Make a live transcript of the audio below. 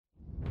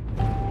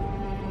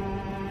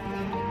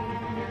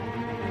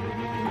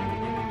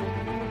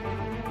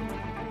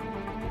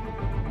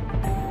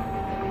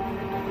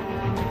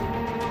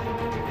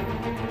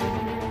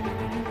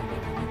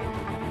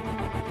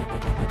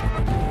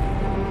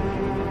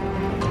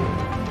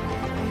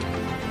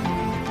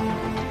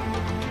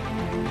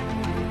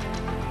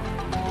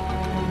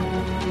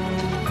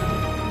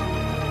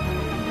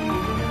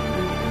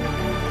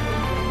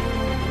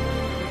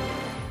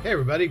Hey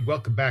everybody,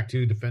 welcome back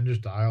to Defenders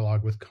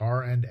Dialogue with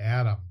Carr and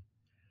Adam.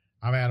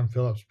 I'm Adam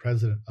Phillips,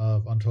 president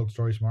of Untold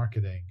Stories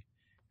Marketing.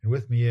 And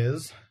with me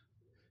is...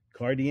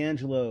 Carr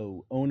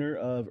D'Angelo, owner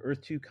of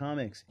Earth 2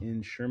 Comics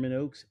in Sherman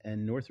Oaks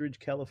and Northridge,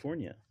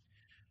 California.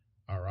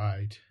 All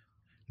right.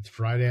 It's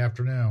Friday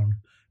afternoon,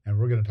 and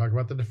we're going to talk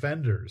about the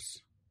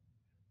Defenders.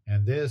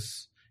 And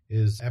this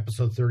is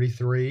episode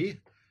 33,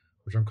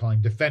 which I'm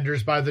calling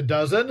Defenders by the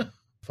Dozen.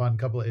 Fun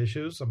couple of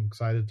issues. I'm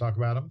excited to talk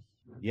about them.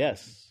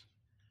 Yes.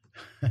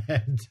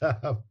 And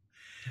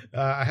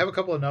I have a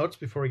couple of notes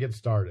before we get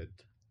started.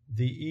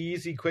 The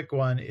easy, quick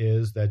one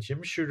is that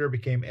Jim Shooter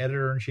became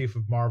editor-in-chief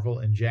of Marvel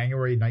in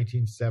January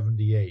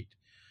 1978.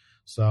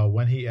 So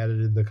when he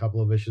edited the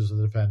couple of issues of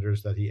the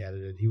Defenders that he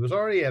edited, he was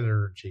already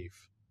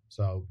editor-in-chief.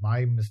 So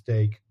my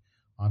mistake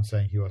on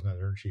saying he wasn't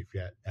editor-in-chief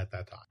yet at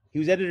that time. He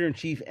was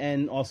editor-in-chief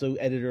and also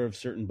editor of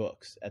certain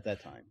books at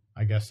that time.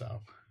 I guess so.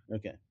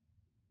 Okay.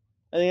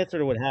 I think that's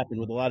sort of what happened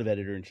with a lot of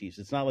editor-in-chiefs.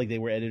 It's not like they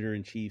were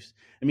editor-in-chiefs.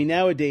 I mean,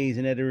 nowadays,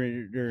 an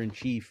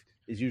editor-in-chief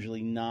is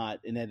usually not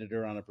an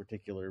editor on a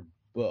particular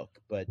book.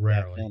 But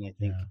rarely, back then, I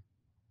think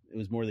it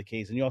was more the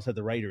case. And you also had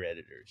the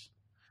writer-editors.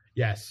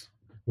 Yes.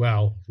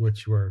 Well,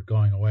 which were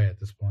going away at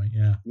this point,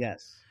 yeah.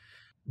 Yes.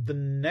 The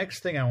next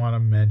thing I want to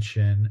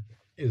mention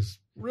is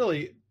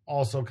really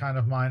also kind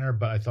of minor,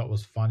 but I thought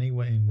was funny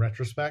in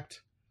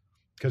retrospect.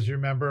 Because you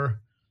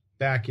remember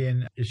back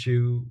in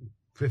issue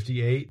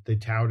 58, they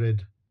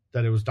touted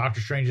that it was Doctor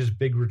Strange's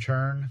big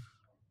return.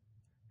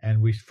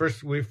 And we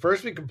first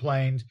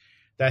complained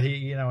that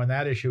he, in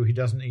that issue, he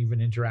doesn't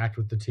even interact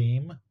with the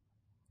team.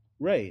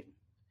 Right.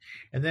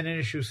 And then in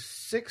issue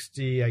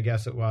 60, I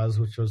guess it was,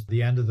 which was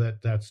the end of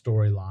that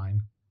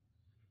storyline.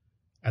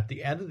 At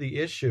the end of the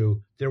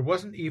issue, there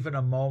wasn't even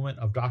a moment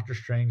of Doctor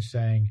Strange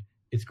saying,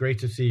 "It's great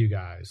to see you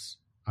guys.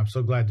 I'm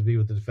so glad to be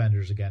with the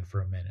Defenders again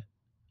for a minute."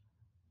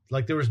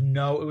 Like it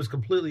was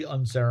completely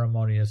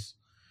unceremonious.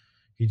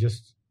 He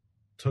just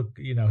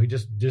he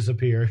just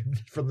disappeared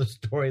from the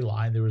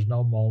storyline. There was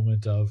no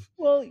moment of...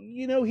 Well,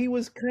 he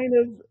was kind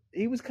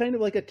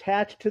of like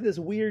attached to this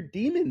weird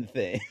demon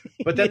thing.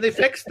 But then they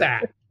fixed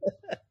that.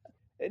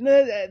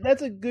 No,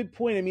 that's a good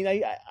point. I mean,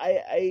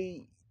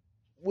 I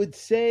would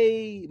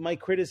say my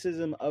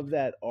criticism of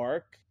that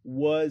arc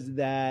was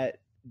that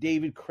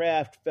David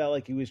Kraft felt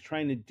like he was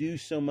trying to do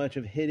so much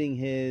of hitting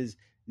his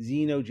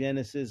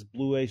Xenogenesis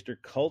Blue Oyster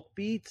Cult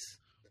beats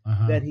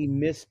that he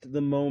missed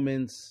the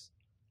moments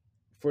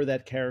for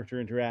that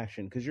character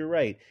interaction. Because you're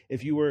right,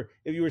 if you were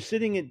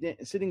sitting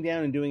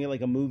down and doing it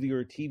like a movie or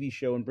a TV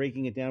show and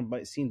breaking it down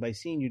by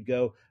scene, you'd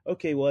go,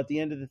 okay, well, at the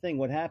end of the thing,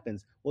 what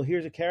happens? Well,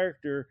 here's a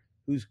character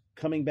who's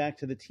coming back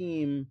to the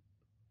team.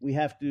 We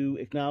have to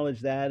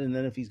acknowledge that, and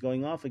then if he's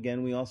going off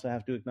again, we also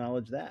have to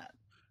acknowledge that.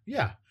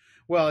 Yeah.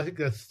 Well, I think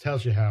that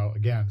tells you how,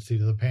 again,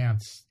 seat of the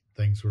pants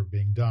things were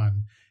being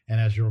done. And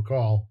as you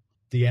recall,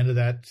 the end of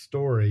that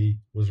story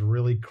was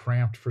really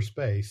cramped for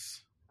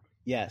space.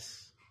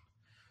 Yes.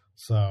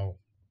 So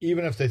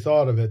even if they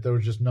thought of it, there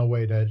was just no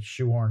way to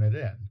shoehorn it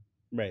in.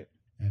 Right.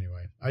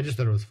 Anyway, I just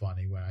thought it was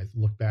funny when I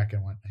looked back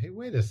and went, hey,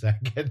 wait a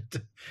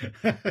second.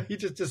 He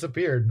just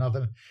disappeared.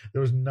 Nothing.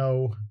 There was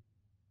no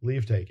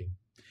leave taking.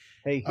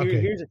 Hey,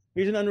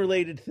 here's an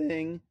unrelated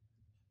thing,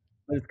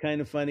 but it's kind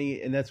of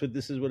funny. And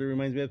this is what it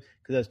reminds me of.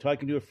 Because I was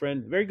talking to a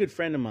very good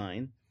friend of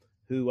mine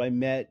who I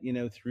met,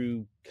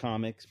 through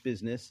comics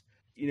business.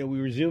 We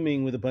were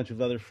Zooming with a bunch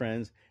of other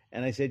friends.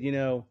 And I said,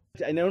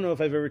 I don't know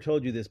if I've ever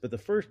told you this, but the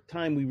first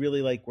time we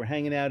really were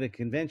hanging out at a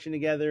convention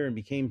together and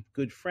became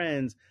good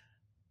friends,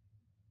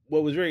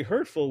 what was very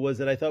hurtful was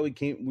that I thought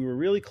we were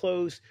really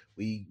close.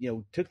 We,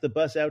 took the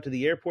bus out to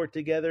the airport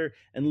together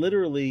and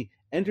literally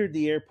entered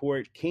the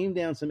airport, came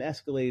down some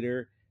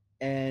escalator,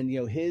 and,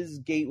 his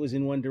gate was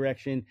in one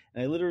direction.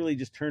 And I literally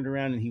just turned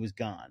around and he was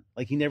gone.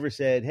 Like he never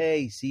said,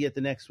 hey, see you at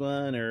the next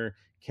one or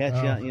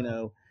catch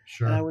you,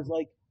 Sure. And I was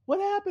like, what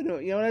happened?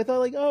 And I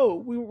thought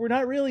we're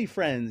not really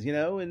friends,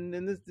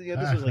 and this,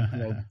 this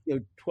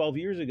was 12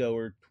 years ago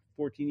or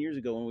 14 years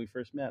ago when we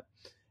first met.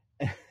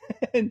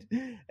 And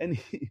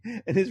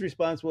his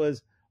response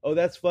was, oh,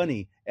 that's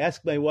funny.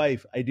 Ask my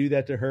wife. I do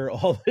that to her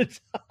all the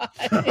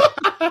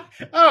time.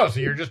 Oh, so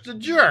you're just a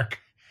jerk.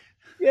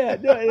 Yeah,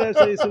 no.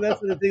 So that's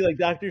the thing. Like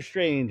Doctor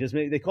Strange,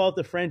 they call it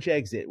the French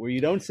exit, where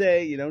you don't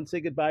say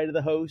goodbye to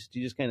the host.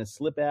 You just kind of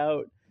slip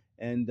out,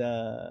 and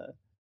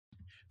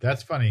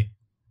that's funny.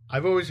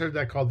 I've always heard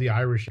that called the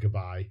Irish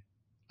goodbye.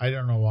 I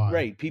don't know why.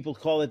 Right, people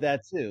call it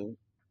that too.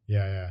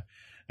 Yeah,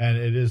 and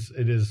it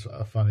is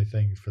a funny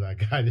thing for that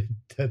guy.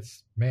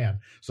 That's man.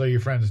 So you're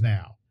friends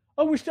now?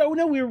 Oh,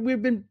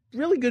 we've been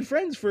really good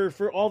friends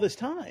for all this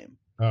time.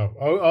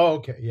 Oh,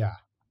 okay, yeah.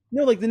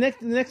 No, like the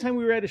next time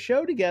we were at a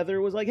show together,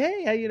 it was like,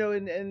 hey,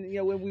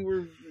 and when we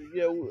were,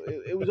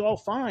 it was all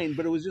fine,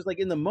 but it was just like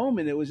in the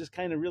moment, it was just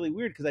kind of really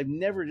weird because I've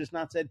never just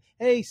not said,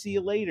 hey, see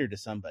you later to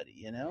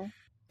somebody,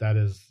 That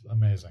is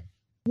amazing.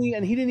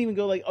 And he didn't even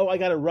go like, oh, I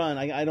got to run.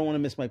 I don't want to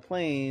miss my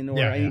plane, or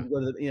I need to go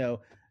to the,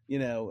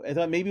 I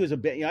thought maybe it was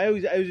I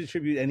always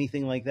attribute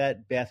anything like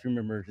that bathroom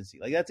emergency.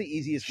 Like that's the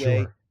easiest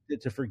way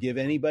to forgive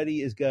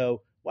anybody is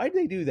go, Why'd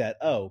they do that?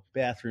 Oh,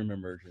 bathroom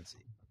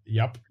emergency.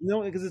 Yep.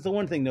 Because it's the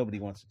one thing nobody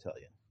wants to tell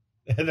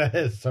you. That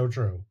is so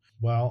true.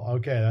 Well,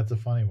 okay, that's a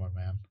funny one,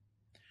 man.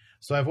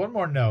 So I have one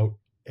more note,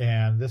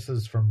 and this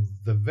is from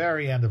the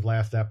very end of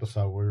last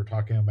episode where we were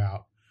talking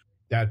about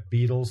that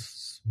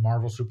Beatles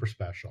Marvel Super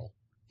Special.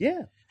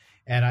 Yeah.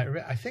 And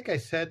I think I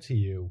said to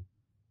you,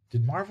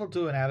 did Marvel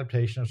do an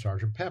adaptation of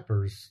Sgt.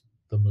 Pepper's,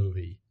 the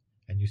movie?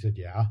 And you said,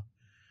 yeah.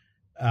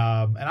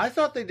 And I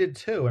thought they did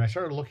too. And I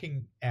started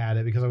looking at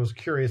it because I was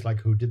curious, like,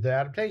 who did the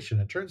adaptation?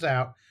 It turns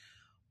out,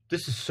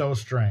 this is so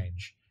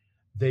strange.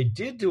 They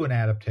did do an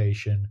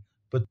adaptation,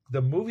 but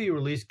the movie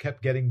release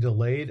kept getting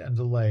delayed and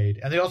delayed.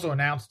 And they also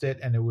announced it,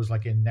 and it was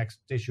like in next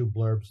issue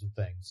blurbs and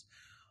things.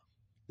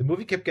 The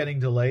movie kept getting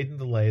delayed,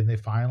 and they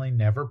finally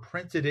never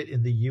printed it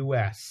in the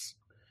U.S.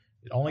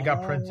 It only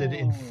got printed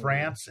in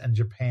France and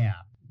Japan,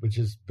 which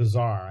is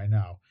bizarre, I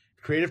know.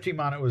 The creative team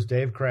on it was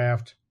Dave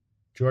Kraft,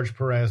 George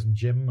Perez, and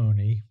Jim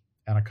Mooney,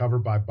 and a cover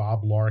by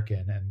Bob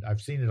Larkin. And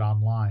I've seen it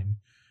online.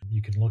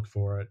 You can look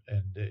for it.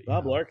 And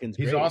Bob Larkin's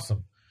he's great.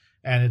 Awesome.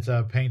 And it's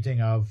a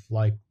painting of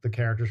like the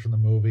characters from the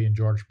movie, and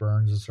George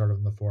Burns is sort of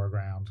in the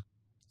foreground.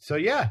 So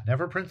yeah,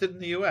 never printed in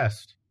the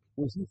U.S.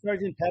 Was he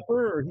Sgt.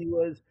 Pepper, or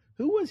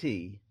who was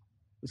he?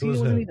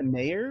 Wasn't he the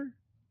mayor?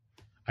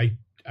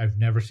 I've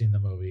never seen the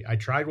movie. I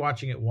tried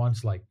watching it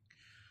once, like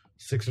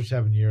 6 or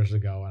 7 years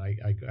ago,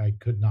 and I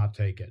could not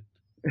take it.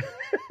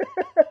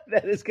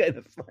 That is kind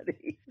of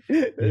funny.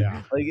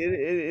 Yeah, like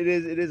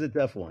it is a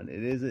tough one.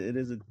 It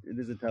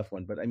is a tough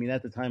one. But I mean,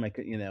 at the time, I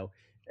could,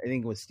 I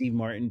think it was Steve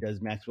Martin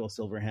does Maxwell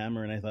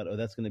Silverhammer, and I thought, oh,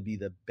 that's going to be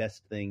the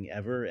best thing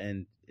ever,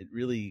 and it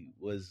really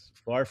was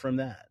far from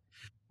that.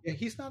 Yeah,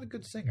 he's not a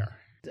good singer.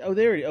 Oh,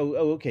 there.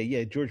 Oh, okay.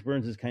 Yeah, George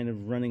Burns is kind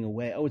of running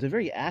away. Oh, it's a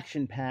very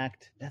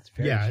action-packed. That's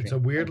very. Yeah, it's a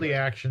weirdly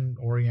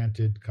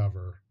action-oriented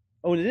cover.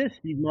 Oh, and it is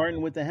Steve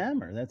Martin with the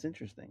hammer. That's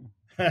interesting.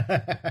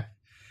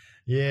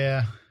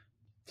 Yeah,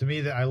 to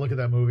me, I look at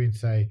that movie and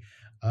say,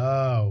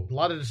 oh, a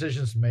lot of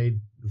decisions made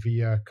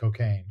via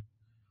cocaine.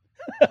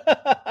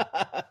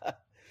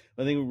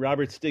 I think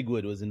Robert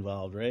Stigwood was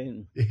involved, right?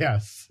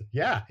 Yes.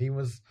 Yeah, he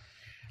was.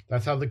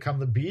 That's how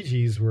the Bee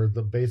Gees were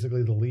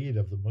basically the lead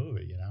of the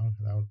movie.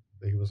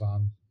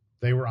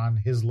 They were on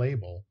his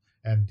label,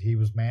 and he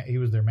was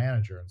their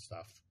manager and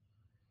stuff.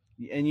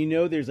 And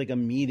there's like a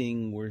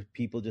meeting where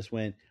people just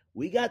went,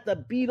 we got the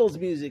Beatles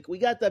music, we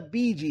got the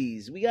Bee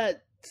Gees, we got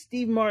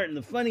Steve Martin,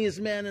 the funniest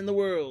man in the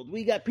world,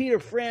 we got Peter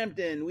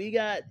Frampton, we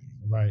got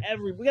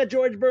we got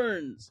George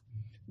Burns.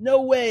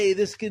 No way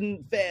this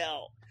can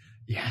fail.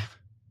 Yeah.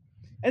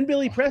 And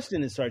Billy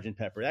Preston is Sgt.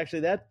 Pepper.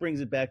 Actually, that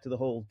brings it back to the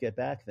whole Get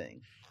Back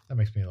thing. That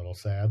makes me a little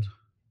sad.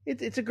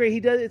 It's a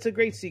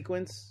great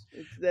sequence.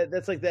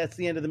 That's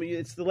the end of the movie.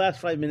 It's the last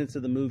 5 minutes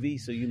of the movie,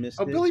 so you missed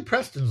it. Billy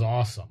Preston's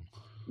awesome.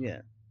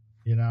 Yeah.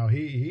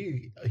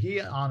 He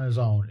on his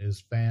own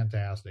is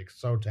fantastic,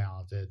 so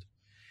talented.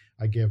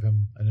 I give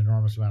him an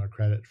enormous amount of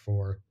credit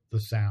for the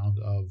sound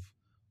of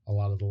a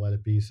lot of the Let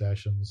It Be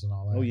sessions and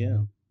all that. Oh yeah.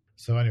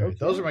 So anyway,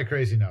 Those are my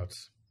crazy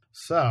notes.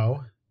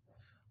 So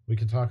we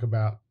can talk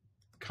about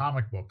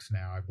comic books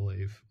now, I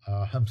believe.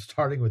 I'm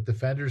starting with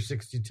Defenders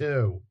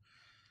 62,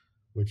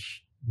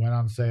 which went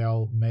on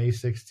sale May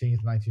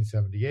 16th,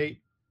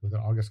 1978, with an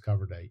August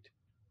cover date.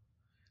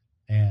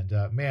 And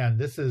man,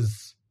 this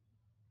is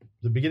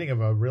the beginning of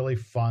a really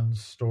fun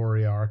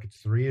story arc. It's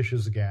 3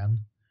 issues again.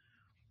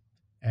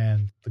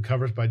 And the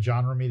cover's by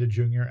John Romita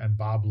Jr. and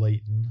Bob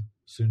Layton,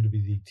 soon to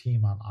be the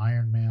team on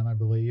Iron Man, I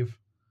believe,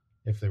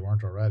 if they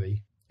weren't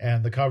already.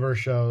 And the cover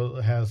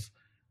has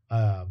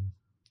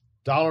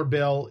dollar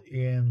bill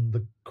in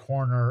the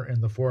corner in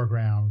the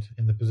foreground,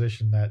 in the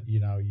position that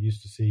you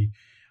used to see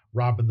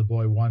Robin the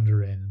Boy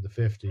Wonder in the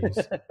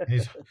 50s. And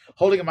he's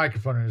holding a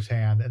microphone in his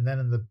hand, and then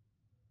in the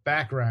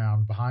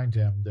background behind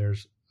him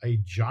there's a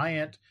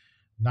giant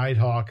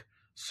Nighthawk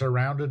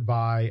surrounded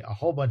by a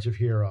whole bunch of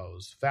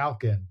heroes: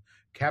 Falcon,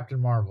 Captain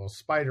Marvel,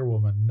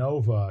 Spider-Woman,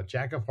 Nova,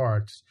 Jack of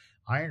Hearts,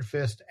 Iron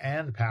Fist,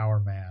 and Power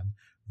Man,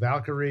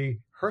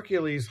 Valkyrie,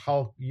 Hercules,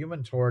 Hulk,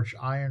 Human Torch,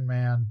 Iron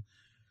Man,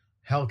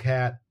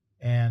 Hellcat,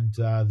 and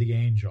the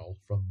Angel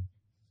from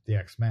the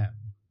X-Men.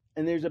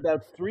 And there's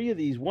about 3 of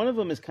these. One of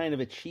them is kind of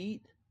a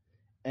cheat,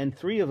 and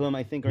 3 of them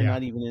I think are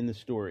not even in the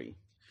story.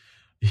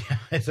 Yeah,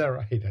 is that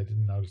right? I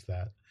didn't notice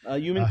that.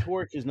 Human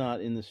Torch is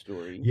not in the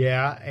story.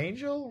 Yeah,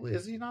 Angel,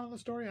 is he not in the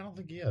story? I don't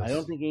think he is. I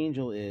don't think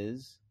Angel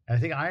is. I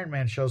think Iron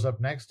Man shows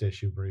up next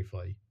issue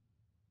briefly.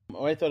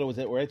 I thought it was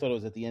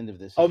at the end of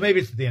this. Oh, maybe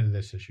it's at the end of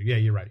this issue. Yeah,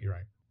 you're right.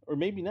 Or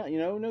maybe not.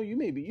 No, you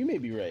may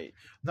be right.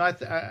 No,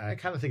 I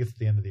kind of think it's at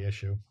the end of the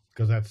issue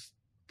because that's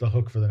the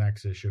hook for the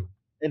next issue.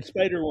 And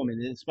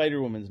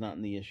Spider-Woman's not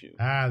in the issue.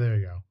 Ah, there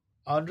you go.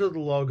 Under the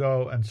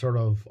logo and sort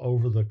of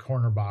over the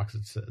corner box,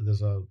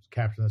 there's a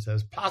caption that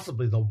says,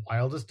 possibly the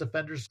wildest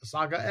Defenders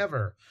saga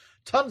ever.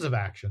 Tons of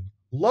action,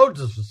 loads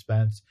of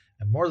suspense,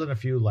 and more than a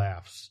few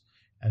laughs.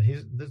 And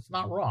that's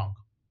not wrong.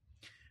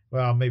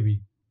 Well, maybe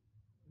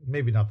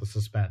not the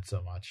suspense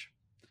so much.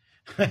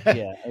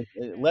 Yeah,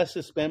 less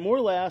suspense,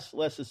 more laughs,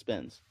 less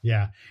suspense.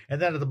 Yeah.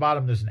 And then at the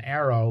bottom, there's an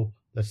arrow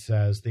that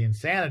says the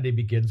insanity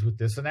begins with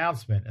this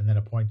announcement, and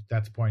then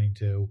that's pointing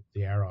to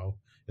the arrow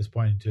is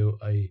pointing to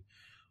a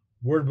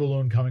word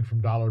balloon coming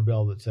from Dollar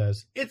Bill that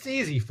says, "It's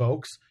easy,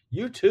 folks.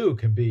 You too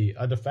can be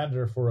a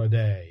defender for a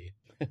day."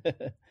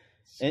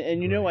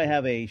 and you know, I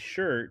have a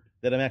shirt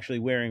that I'm actually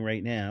wearing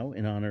right now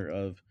in honor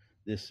of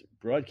this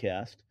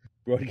broadcast.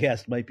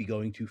 Broadcast might be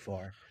going too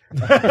far.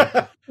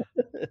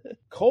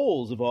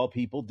 Kohl's, of all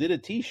people, did a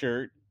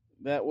T-shirt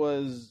that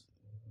was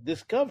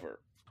this cover.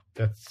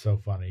 That's so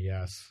funny.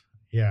 Yes.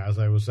 Yeah. As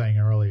I was saying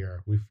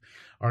earlier,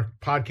 our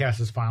podcast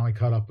is finally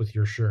caught up with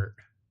your shirt.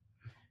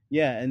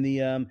 Yeah. And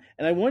and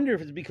I wonder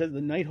if it's because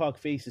the Nighthawk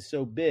face is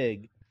so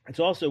big.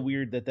 It's also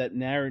weird that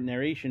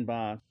narration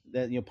box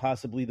that,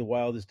 possibly the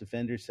wildest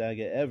Defender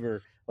saga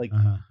ever,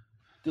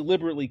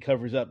 deliberately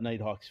covers up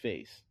Nighthawk's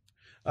face.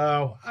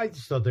 Oh, I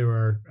just thought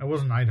it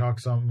wasn't Nighthawk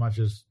so much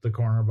as the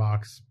corner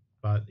box,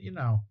 but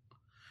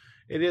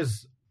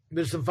there's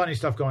some funny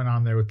stuff going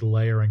on there with the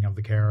layering of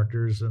the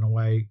characters in a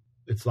way.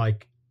 It's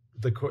like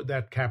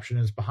that caption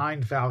is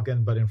behind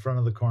Falcon, but in front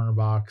of the corner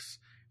box,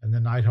 and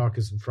then Nighthawk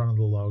is in front of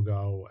the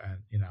logo,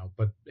 and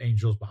but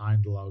Angel's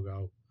behind the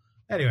logo.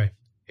 Anyway,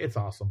 it's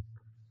awesome.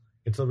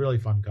 It's a really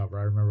fun cover.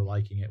 I remember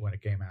liking it when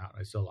it came out.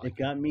 I still like it. It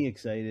got me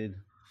excited.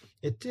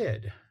 It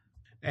did.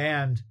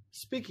 And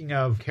speaking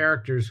of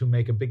characters who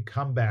make a big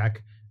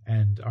comeback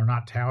and are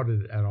not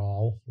touted at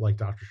all, like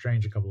Doctor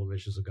Strange a couple of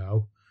issues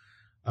ago,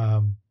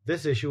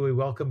 this issue we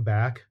welcome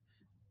back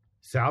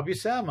Sal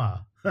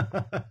Buscema.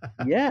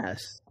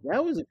 Yes,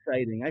 that was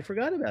exciting. I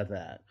forgot about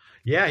that.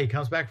 Yeah, he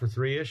comes back for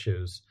 3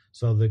 issues.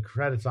 So the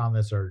credits on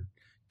this are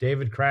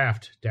David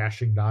Kraft,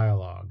 Dashing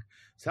Dialogue,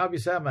 Sal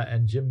Buscema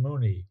and Jim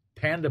Mooney,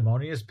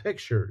 Pandemonious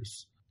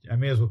Pictures. I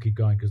may as well keep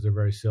going because they're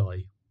very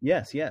silly.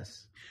 Yes.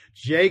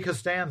 Jay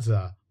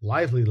Costanza,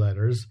 Lively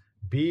Letters,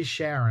 B.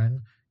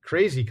 Sharon,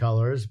 Crazy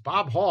Colors,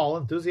 Bob Hall,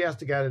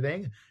 Enthusiastic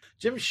Editing,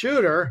 Jim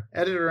Shooter,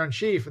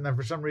 Editor-in-Chief, and then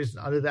for some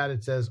reason under that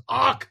it says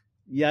Awk.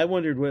 Yeah, I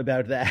wondered what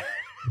about that.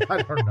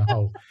 I don't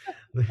know.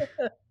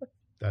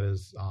 That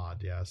is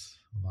odd, yes.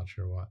 I'm not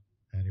sure what.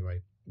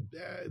 Anyway,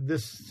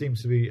 this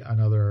seems to be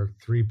another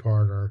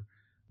 3-parter,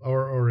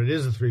 or it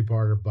is a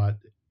 3-parter, but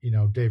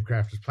Dave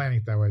Kraft is planning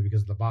it that way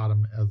because at the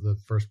bottom of the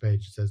first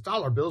page it says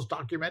Dollar Bill's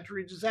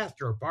Documentary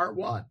Disaster, Part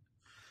 1.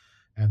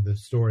 And the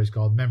story is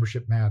called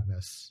Membership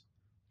Madness.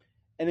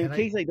 And in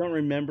case I don't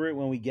remember it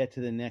when we get to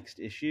the next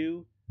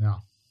issue, no.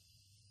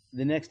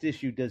 The next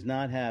issue does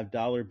not have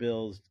Dollar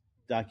Bill's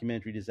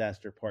Documentary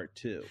Disaster Part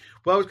 2.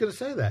 Well, I was going to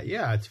say that.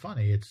 Yeah, it's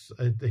funny.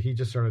 He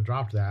just sort of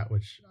dropped that,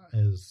 which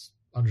is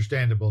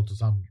understandable to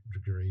some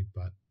degree,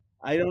 but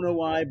I don't know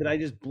why, but I'm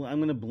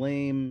going to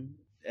blame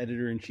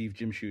Editor-in-Chief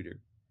Jim Shooter.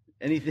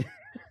 Anything.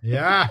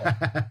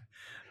 Yeah.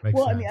 Makes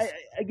sense. I mean,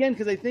 again,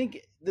 because I think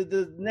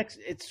the next,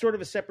 it's sort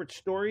of a separate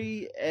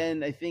story,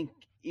 and I think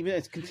even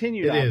it's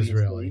continued. It is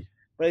really,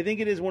 but I think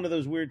it is one of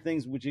those weird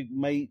things which it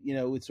might,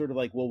 it's sort of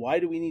like, well, why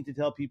do we need to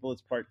tell people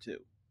it's Part 2?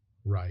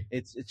 Right.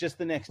 It's just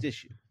the next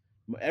issue.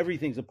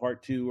 Everything's a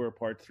Part 2 or a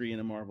Part 3 in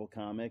a Marvel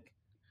comic.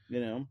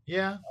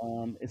 Yeah.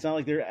 It's not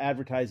like they're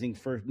advertising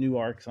for new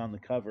arcs on the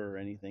cover or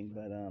anything,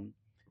 but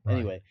right.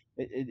 Anyway,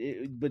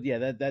 but yeah,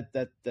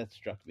 that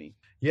struck me.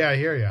 Yeah, I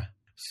hear you.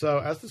 So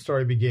as the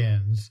story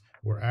begins,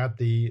 we're at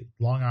the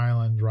Long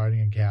Island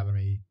Riding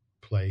Academy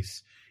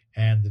place,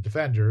 and the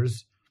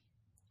Defenders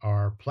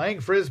are playing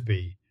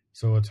Frisbee.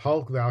 So it's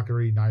Hulk,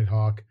 Valkyrie,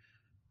 Nighthawk,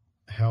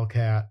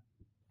 Hellcat,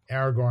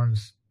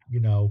 Aragorn's,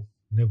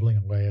 nibbling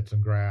away at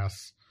some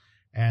grass,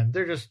 and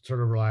they're just sort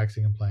of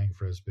relaxing and playing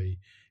Frisbee.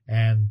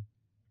 And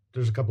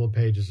there's a couple of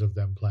pages of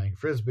them playing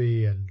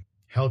Frisbee, and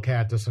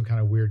Hellcat does some kind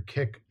of weird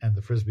kick, and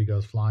the Frisbee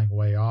goes flying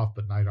way off,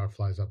 but Nighthawk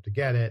flies up to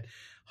get it.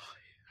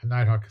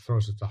 Nighthawk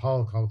throws it to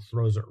Hulk. Hulk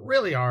throws it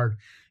really hard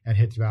and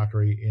hits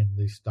Valkyrie in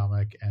the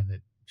stomach, and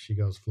she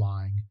goes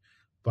flying.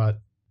 But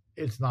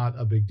it's not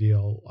a big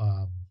deal.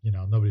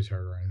 Nobody's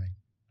hurt or anything.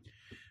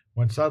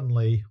 When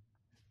suddenly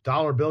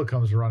Dollar Bill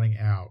comes running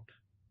out.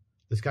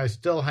 This guy's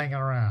still hanging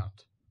around.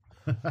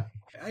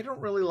 I don't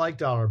really like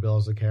Dollar Bill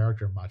as a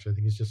character much. I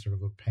think he's just sort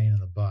of a pain in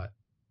the butt.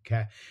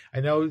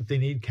 I know they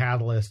need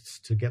catalysts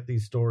to get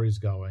these stories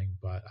going,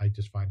 but I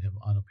just find him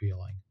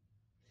unappealing.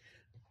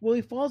 Well,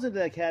 he falls into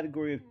that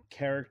category of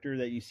character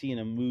that you see in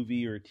a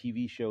movie or a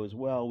TV show as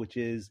well, which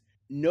is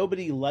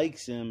nobody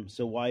likes him,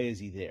 so why is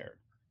he there?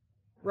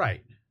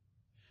 Right.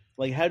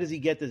 Like, how does he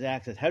get this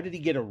access? How did he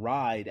get a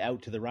ride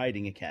out to the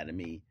riding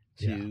academy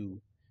to,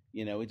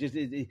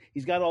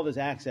 he's got all this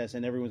access,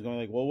 and everyone's going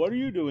like, well, what are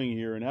you doing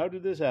here? And how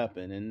did this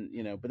happen?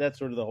 And, but that's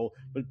sort of the whole,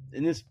 but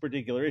in this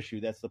particular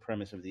issue, that's the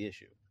premise of the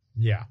issue.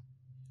 Yeah.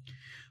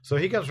 So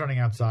he comes running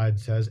outside and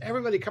says,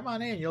 everybody come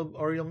on in,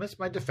 you'll miss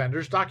my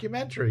Defenders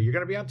documentary. You're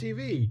going to be on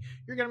TV.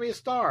 You're going to be a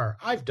star.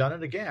 I've done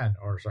it again.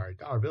 Or sorry,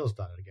 Dollar Bill's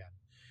done it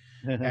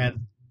again.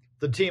 And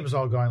the team's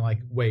all going like,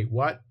 wait,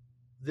 what?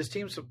 This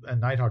team's, and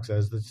Nighthawk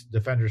says this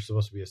Defender's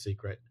supposed to be a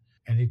secret.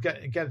 And he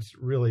gets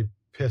really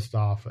pissed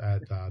off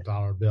at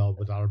Dollar Bill,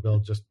 but Dollar Bill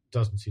just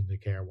doesn't seem to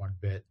care one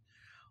bit.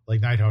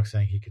 Like Nighthawk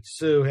saying he could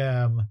sue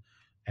him,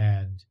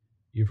 and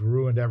You've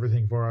ruined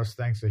everything for us.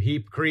 Thanks to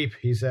Heap Creep,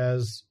 he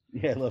says.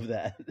 Yeah, I love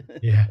that.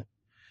 Yeah.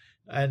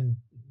 And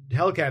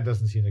Hellcat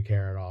doesn't seem to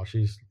care at all.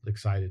 She's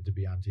excited to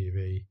be on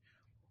TV.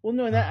 Well,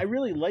 no, and I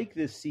really like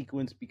this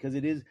sequence because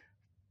it is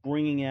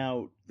bringing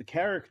out the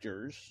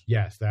characters.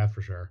 Yes, that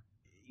for sure.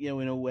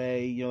 In a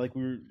way, like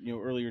we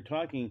were, earlier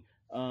talking,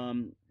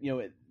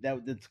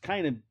 that's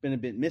kind of been a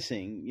bit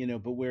missing,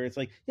 but where it's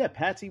like, yeah,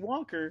 Patsy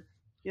Walker,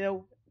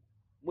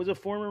 was a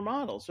former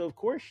model. So, of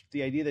course,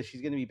 the idea that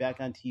she's going to be back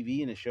on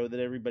TV in a show that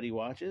everybody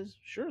watches,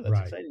 sure, that's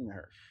exciting to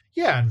her.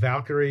 Yeah, and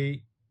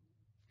Valkyrie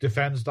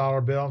defends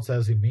Dollar Bill and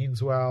says he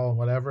means well and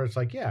whatever. It's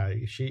like, yeah,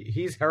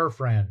 he's her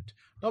friend.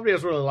 Nobody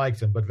else really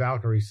likes him, but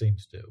Valkyrie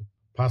seems to.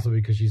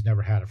 Possibly because she's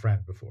never had a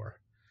friend before.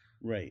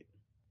 Right.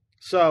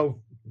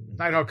 So,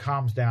 Nighthawk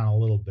calms down a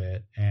little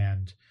bit,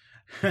 and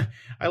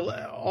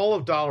all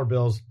of Dollar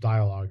Bill's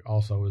dialogue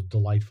also is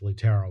delightfully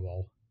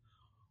terrible.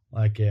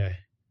 Like,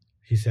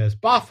 he says,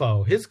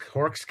 Boffo, his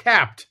cork's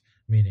capped,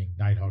 meaning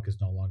Nighthawk is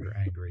no longer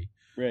angry.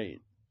 Right.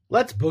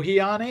 Let's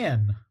boogie on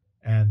in.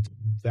 And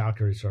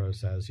Valkyrie sort of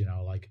says,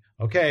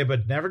 okay,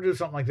 but never do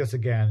something like this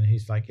again. And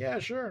he's like, yeah,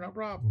 sure, no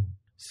problem.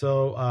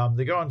 So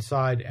they go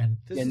inside, and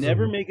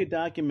never make a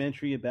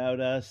documentary about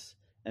us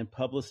and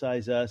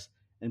publicize us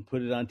and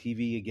put it on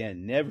TV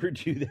again. Never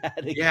do that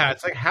again. Yeah,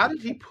 it's like, how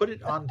did he put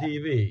it on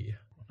TV?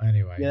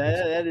 Anyway, yeah,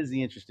 that is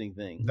the interesting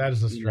thing. That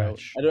is a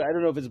stretch. I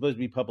don't know if it's supposed to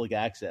be public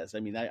access. I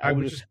mean, I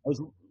was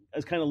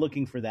kind of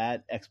looking for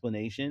that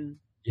explanation.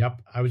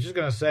 Yep, I was just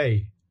gonna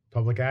say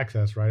public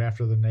access right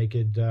after the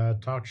naked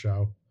talk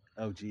show.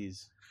 Oh,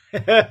 geez.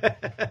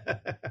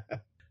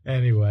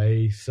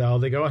 Anyway, so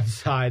they go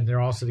inside and they're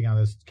all sitting on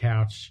this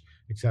couch,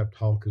 except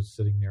Hulk, who's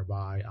sitting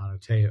nearby on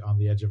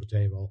the edge of a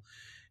table,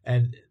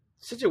 and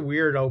such a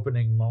weird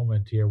opening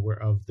moment here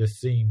of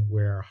this scene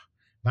where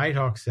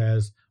Nighthawk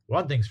says,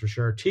 one thing's for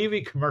sure,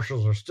 TV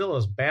commercials are still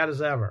as bad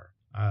as ever.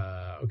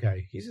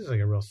 Okay, he's just like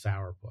a real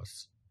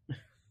sourpuss.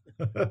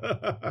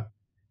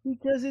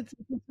 Because it's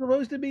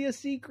supposed to be a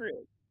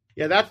secret.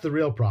 Yeah, that's the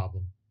real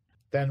problem.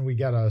 Then we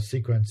get a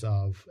sequence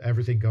of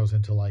everything goes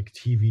into like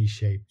TV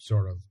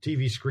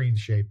screen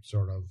shaped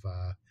sort of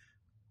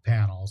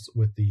panels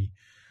with the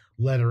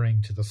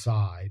lettering to the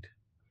side.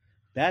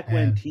 Back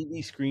when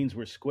TV screens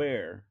were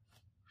square.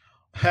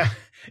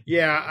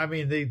 Yeah, I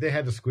mean, they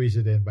had to squeeze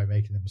it in by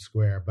making them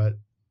square, but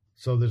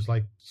so there's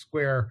like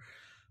square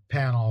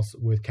panels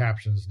with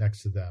captions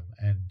next to them,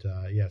 and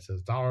it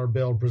says Dollar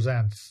Bill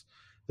presents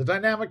the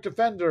Dynamic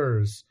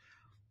Defenders,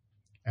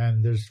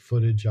 and there's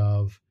footage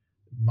of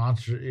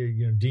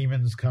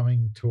demons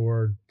coming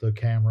toward the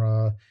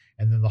camera,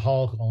 and then the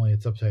Hulk, only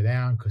it's upside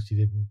down because he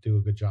didn't do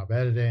a good job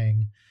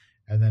editing,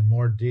 and then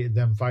more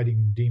them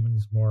fighting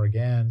demons more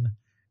again,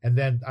 and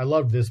then I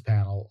love this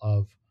panel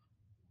of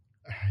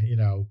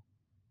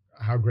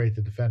how great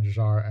the Defenders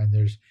are, and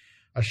there's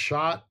a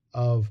shot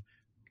of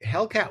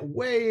Hellcat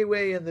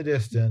way in the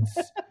distance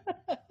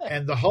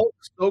and the Hulk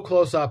so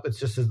close up it's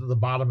just at the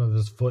bottom of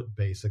his foot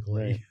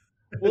basically.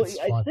 Right. Well,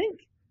 I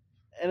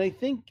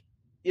think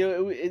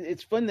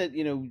it's fun that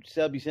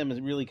Sal Buscema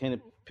has really kind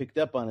of picked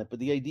up on it, but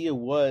the idea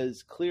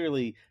was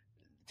clearly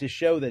to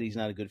show that he's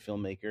not a good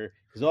filmmaker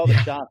because all the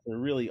shots are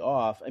really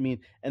off. I mean,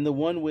 and the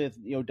one with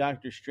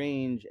Doctor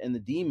Strange and the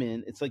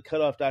demon, it's like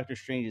cut off Doctor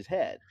Strange's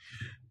head.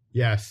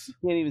 Yes, you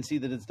can't even see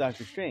that it's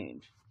Doctor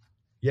Strange.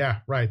 Yeah,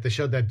 right. They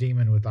showed that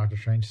demon with Doctor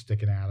Strange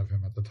sticking out of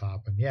him at the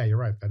top, and yeah, you're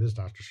right. That is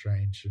Doctor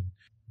Strange, and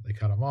they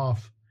cut him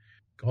off.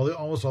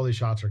 Almost all these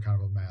shots are kind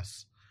of a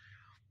mess.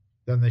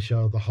 Then they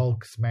show the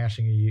Hulk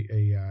smashing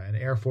an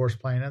Air Force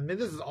plane. I mean,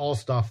 this is all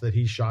stuff that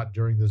he shot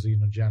during the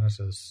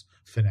Xenogenesis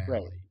finale.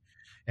 Right.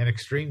 An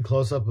extreme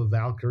close-up of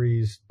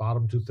Valkyrie's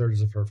bottom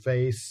 2/3 of her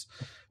face.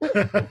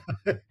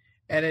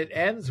 And it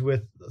ends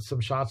with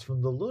some shots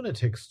from the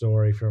Lunatic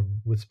story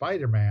with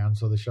Spider-Man,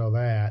 so they show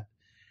that.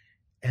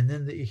 And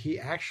then he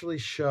actually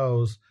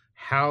shows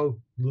how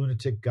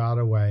Lunatic got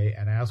away,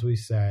 and as we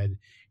said,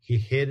 he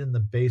hid in the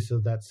base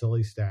of that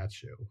silly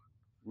statue.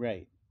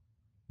 Right.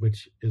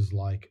 Which is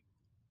like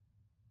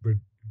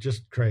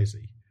just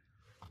crazy.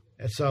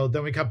 And so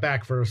then we cut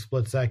back for a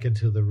split second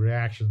to the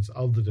reactions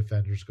of the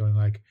Defenders going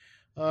like,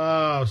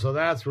 oh, so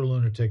that's where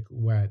Lunatic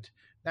went.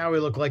 Now we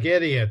look like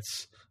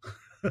idiots.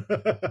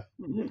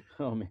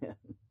 Oh, man.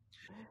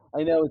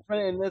 I know. It's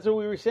funny, and that's what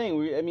we were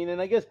saying. And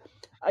I guess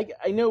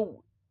I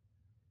know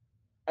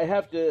I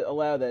have to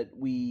allow that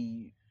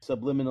we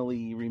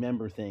subliminally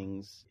remember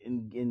things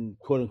in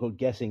quote-unquote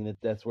guessing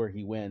that that's where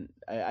he went.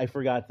 I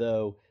forgot,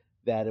 though,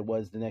 that it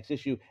was the next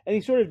issue. And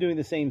he's sort of doing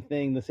the same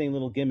thing, the same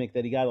little gimmick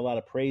that he got a lot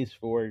of praise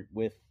for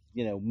with,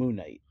 Moon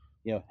Knight.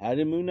 How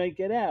did Moon Knight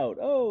get out?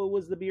 Oh, it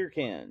was the beer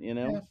can,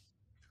 Yeah,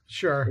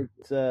 sure.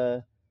 It's,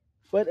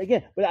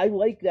 but I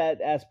like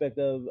that aspect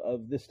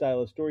of this style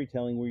of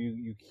storytelling where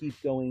you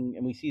keep going,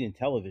 and we see it in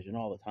television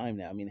all the time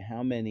now. I mean,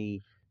 how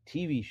many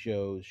TV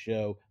shows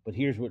show, but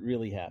here's what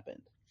really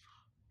happened.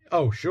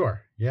 Oh,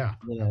 sure. Yeah,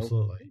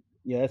 absolutely.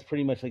 Yeah, that's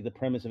pretty much like the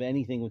premise of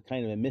anything with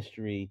kind of a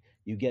mystery.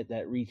 You get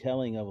that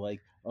retelling of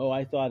like, oh,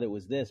 I thought it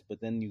was this, but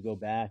then you go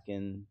back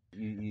and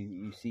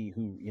you see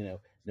who,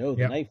 No,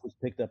 the Yep. knife was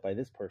picked up by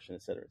this person,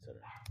 et cetera, et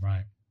cetera.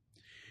 Right.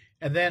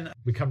 And then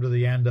we come to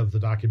the end of the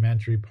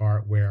documentary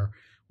part where,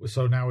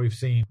 so now we've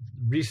seen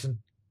recent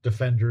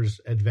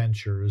Defenders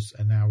adventures,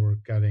 and now we're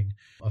getting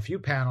a few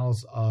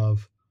panels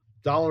of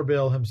Dollar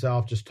Bill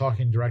himself just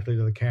talking directly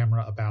to the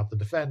camera about the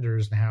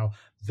Defenders and how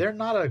they're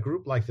not a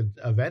group like the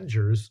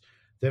Avengers.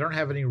 They don't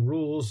have any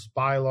rules,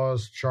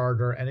 bylaws,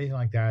 charter, anything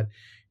like that.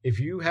 If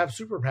you have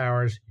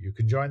superpowers, you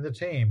can join the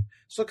team.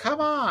 So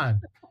come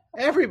on,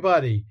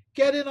 everybody,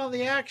 get in on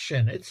the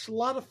action. It's a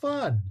lot of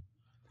fun.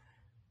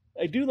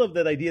 I do love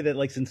that idea that,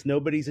 like, since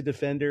nobody's a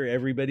defender,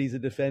 everybody's a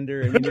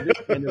defender. I mean, it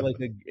is kind of like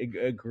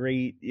a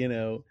great,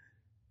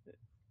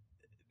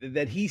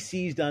 that he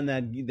seized on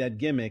that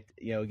gimmick.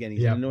 Again,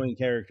 he's an annoying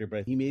character,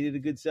 but he made it a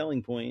good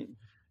selling point.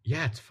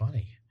 Yeah, it's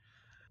funny.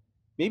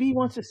 Maybe he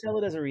wants to sell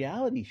it as a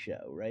reality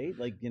show, right?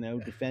 Like,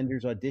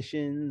 Defenders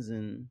auditions,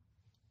 and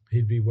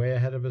he'd be way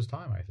ahead of his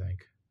time, I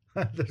think.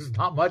 There's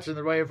not much in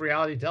the way of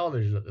reality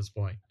television at this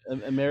point.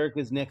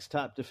 America's Next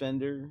Top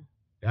Defender.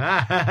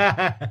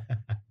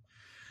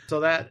 So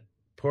that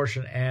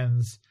portion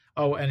ends.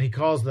 Oh, and he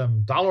calls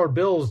them Dollar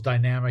Bill's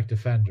Dynamic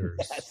Defenders.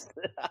 Yes.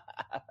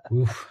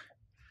 Oof.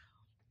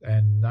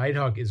 And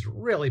Nighthawk is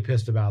really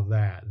pissed about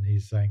that. And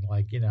he's saying,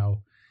 like,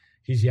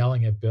 he's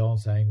yelling at Bill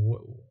and saying,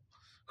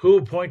 who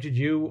appointed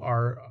you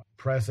our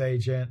press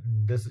agent?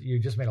 And this, you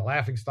just made a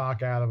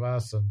laughingstock out of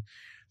us. And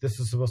this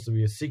is supposed to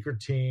be a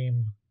secret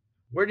team.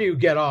 Where do you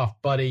get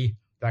off, buddy?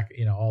 That,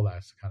 all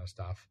that kind of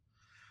stuff.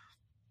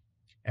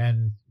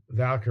 And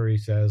Valkyrie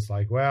says,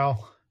 like,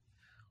 well,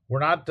 we're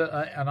not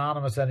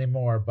anonymous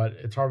anymore, but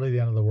it's hardly the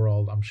end of the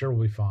world. I'm sure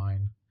we'll be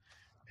fine.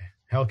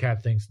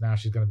 Hellcat thinks now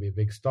she's going to be a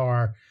big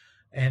star.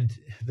 And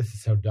this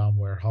is so dumb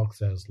where Hulk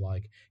says,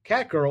 like,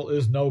 Catgirl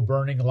is no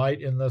burning light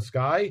in the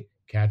sky.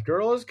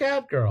 Catgirl is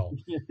Catgirl.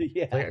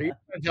 Yeah. Like, are you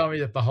going to tell me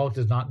that the Hulk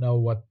does not know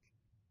what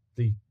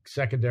the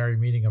secondary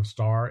meaning of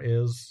star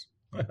is?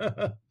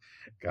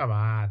 Come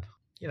on.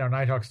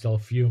 Nighthawk's still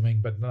fuming,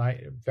 but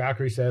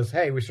Valkyrie says,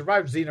 hey, we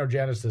survived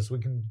Xenogenesis. We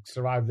can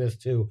survive this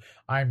too,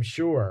 I'm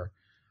sure.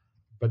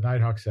 But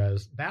Nighthawk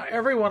says, now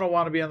everyone will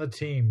want to be on the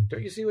team.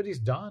 Don't you see what he's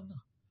done?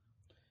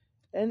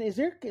 And is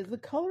the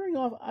coloring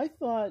off? I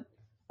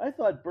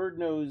thought Bird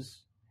Nose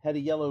had a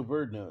yellow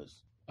bird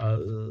nose.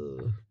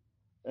 And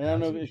I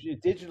don't know if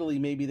digitally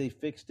maybe they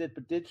fixed it,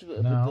 but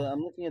digitally, no. I'm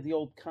looking at the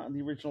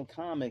original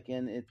comic,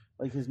 and it,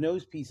 like, his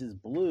nose piece is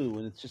blue,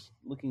 and it's just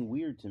looking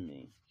weird to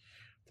me.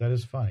 That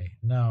is funny.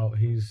 No,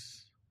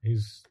 he's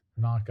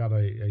not got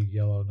a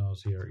yellow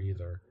nose here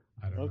either.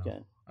 I don't know. I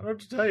don't know what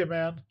to tell you,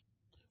 man.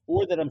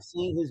 Or that I'm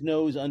seeing his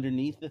nose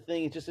underneath the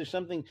thing. It's just, there's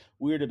something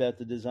weird about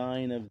the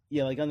design of,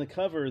 like on the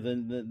cover,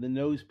 the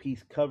nose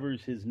piece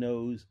covers his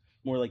nose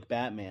more like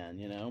Batman,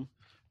 And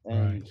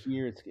right.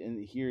 here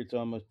it's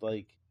almost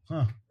like,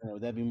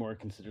 that'd be more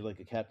considered like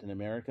a Captain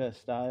America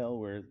style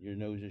where your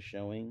nose is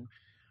showing.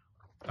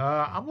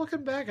 I'm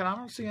looking back and I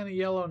don't see any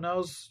yellow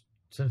nose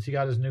since he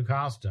got his new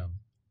costume.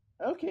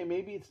 Okay,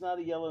 maybe it's not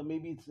a yellow.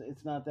 Maybe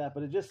it's not that,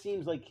 but it just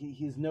seems like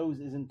his nose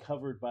isn't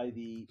covered by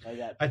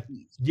that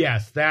piece.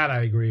 Yes, that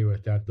I agree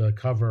with. That the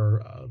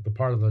cover, the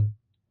part of the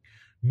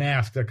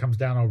mask that comes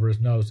down over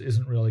his nose,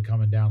 isn't really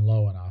coming down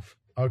low enough.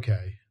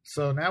 Okay,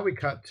 so now we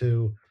cut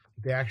to,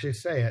 they actually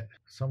say it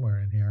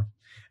somewhere in here.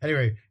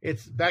 Anyway,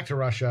 it's back to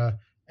Russia,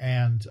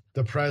 and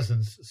the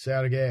presence,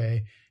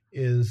 Sergei,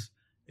 is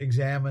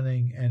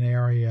examining an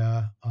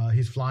area.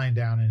 He's flying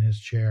down in his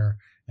chair,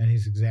 and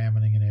he's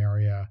examining an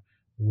area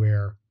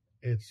where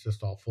it's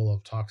just all full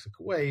of toxic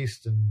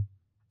waste and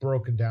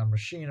broken down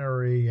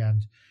machinery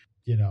and,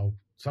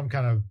 some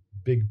kind of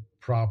big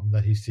problem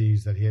that he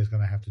sees that he is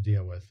going to have to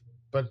deal with.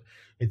 But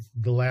it's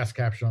the last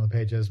caption on the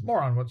page is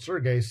more on what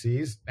Sergei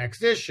sees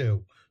next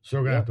issue. So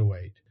we're going to have to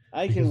wait.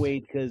 I can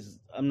wait because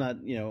I'm not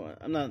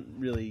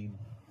really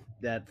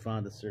that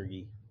fond of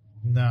Sergei.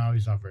 No,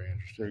 he's not very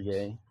interested.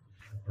 Sergei.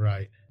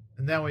 Right.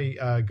 And then we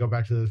go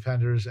back to the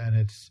Defenders, and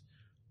it's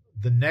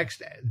the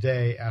next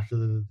day after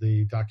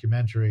the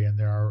documentary, and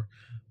there are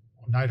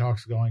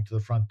Nighthawks going to the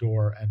front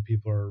door, and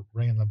people are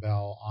ringing the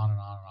bell on and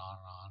on and on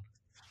and on.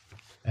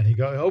 And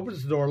he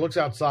opens the door, looks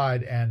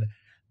outside, and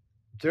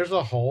there's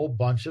a whole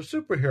bunch of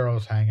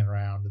superheroes hanging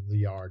around in the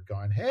yard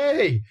going,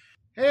 hey,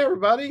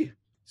 everybody.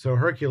 So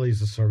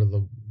Hercules is sort of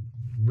the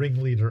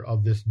ringleader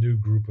of this new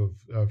group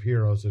of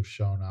heroes have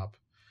shown up.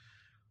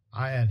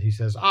 And he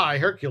says, I,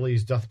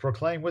 Hercules, doth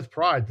proclaim with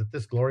pride that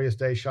this glorious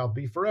day shall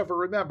be forever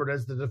remembered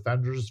as the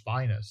Defenders'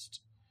 finest.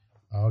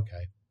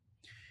 Okay.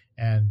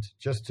 And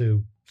just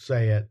to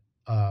say it,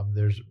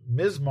 there's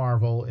Ms.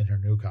 Marvel in her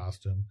new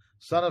costume,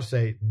 Son of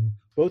Satan.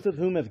 Both of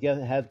whom have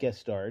guest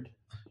starred.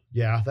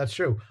 Yeah, that's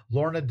true.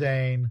 Lorna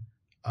Dane,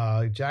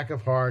 Jack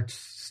of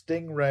Hearts,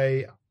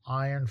 Stingray,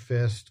 Iron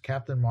Fist,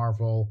 Captain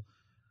Marvel,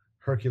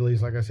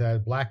 Hercules, like I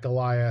said, Black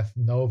Goliath,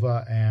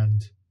 Nova,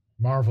 and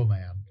Marvel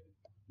Man.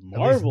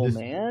 Marvel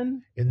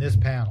Man? In this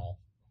panel.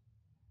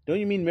 Don't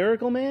you mean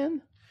Miracle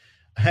Man?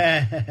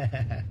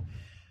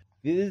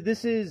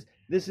 This is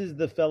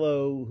the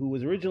fellow who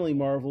was originally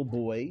Marvel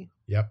Boy.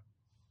 Yep.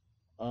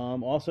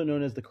 Also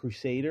known as the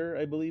Crusader,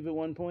 I believe, at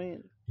one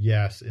point.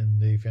 Yes, in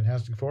the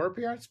Fantastic Four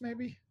appearance,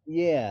 maybe?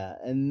 Yeah,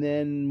 and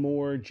then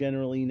more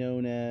generally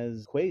known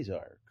as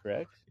Quasar,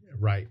 correct?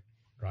 Right.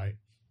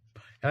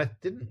 And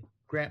didn't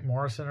Grant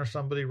Morrison or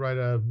somebody write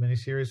a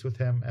miniseries with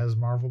him as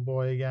Marvel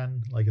Boy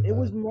again? It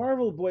was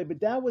Marvel Boy,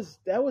 but that was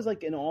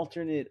like an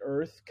alternate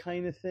Earth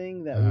kind of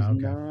thing that was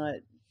not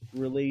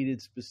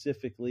related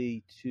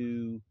specifically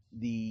to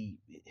the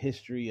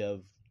history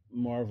of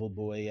Marvel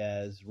Boy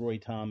as Roy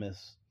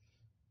Thomas.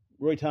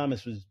 Roy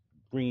Thomas was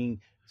bringing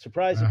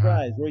surprise.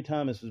 Roy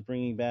Thomas was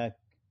bringing back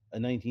a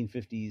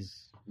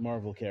 1950s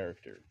Marvel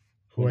character,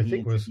 who I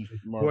think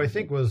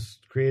was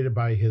created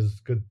by his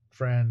good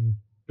friend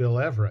Bill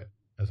Everett,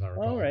 as I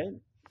recall. All right,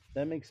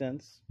 that makes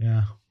sense.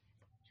 Yeah,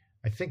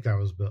 I think that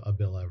was a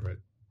Bill Everett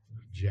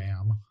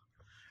jam.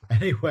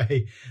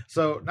 Anyway,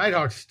 so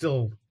Nighthawk's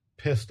still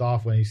pissed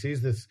off when he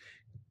sees this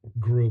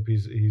group.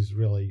 He's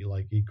really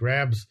like, he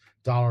grabs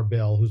Dollar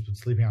Bill, who's been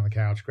sleeping on the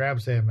couch,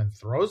 grabs him and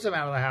throws him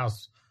out of the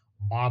house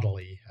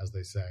bodily, as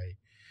they say.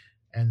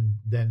 And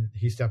then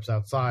he steps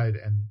outside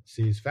and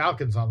sees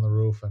Falcon's on the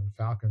roof, and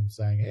Falcon's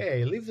saying,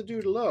 "Hey, leave the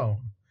dude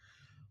alone.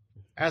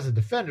 As a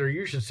defender,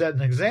 you should set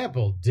an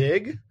example.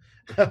 Dig?"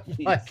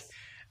 Like,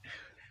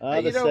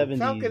 the 70s.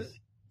 Falcon,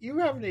 you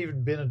haven't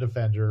even been a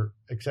defender,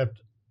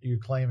 except you're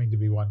claiming to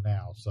be one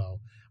now. So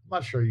I'm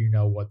not sure you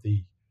know what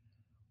the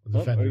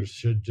defenders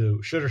should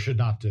or should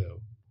not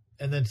do.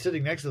 And then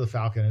sitting next to the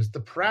Falcon is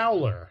the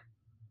Prowler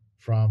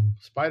from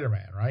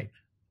Spider-Man, right?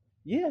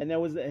 Yeah.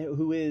 Now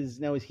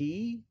is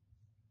he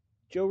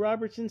Joe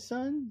Robertson's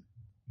son?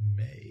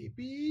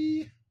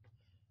 Maybe.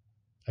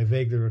 I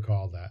vaguely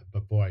recall that,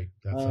 but boy,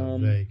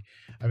 that's vague.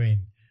 I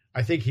mean,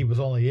 I think he was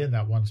only in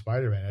that one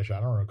Spider-Man issue.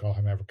 I don't recall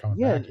him ever coming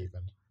back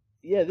even.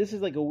 Yeah, this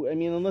is like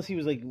unless he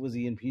was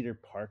he in Peter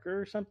Parker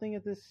or something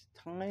at this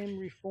time,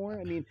 Reform?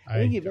 I mean, I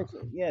think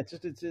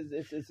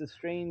it's a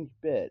strange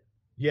bit.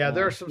 Yeah,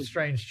 there are some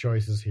strange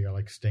choices here,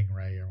 like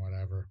Stingray or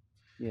whatever.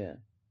 Yeah.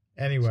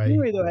 Anyway,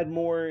 Stingray though had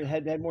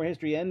more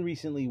history, and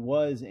recently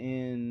was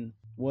in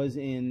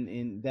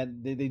that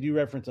they do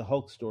reference a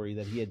Hulk story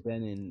that he had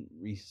been in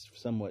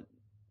somewhat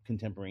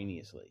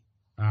contemporaneously.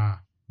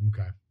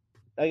 Okay.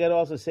 I got to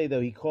also say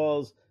though, he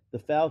calls the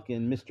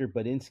Falcon Mr.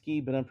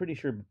 Budinsky, but I'm pretty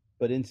sure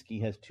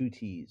Budinsky has two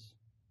T's.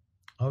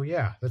 Oh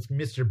yeah, that's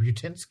Mr.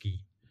 Butinsky.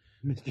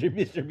 Mr.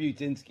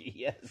 Butinsky,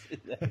 yes,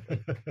 exactly.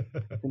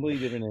 Completely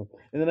different name.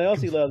 And then I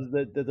also love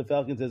that the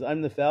Falcon says,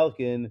 "I'm the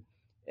Falcon,"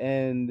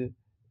 and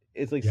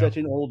it's like such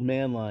an old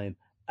man line.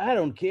 "I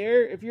don't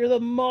care if you're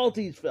the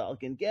Maltese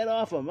Falcon. Get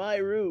off of my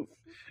roof."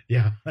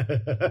 Yeah.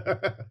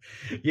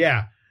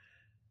 Yeah.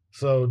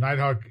 So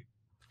Nighthawk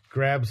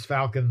grabs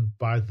Falcon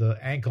by the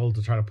ankle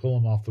to try to pull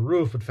him off the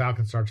roof, but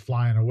Falcon starts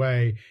flying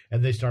away,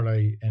 and they start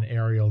an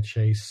aerial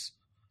chase,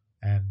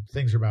 and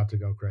things are about to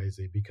go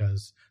crazy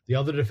because the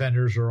other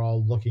defenders are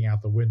all looking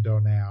out the window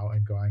now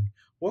and going,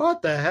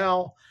 "What the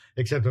hell?"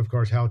 Except, of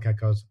course, Hellcat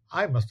goes,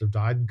 "I must have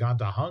died and gone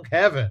to hunk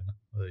heaven."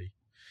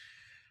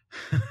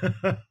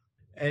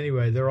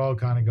 Anyway, they're all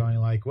kind of going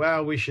like,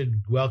 "Well, we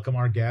should welcome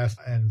our guest."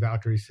 And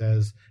Valkyrie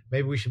says,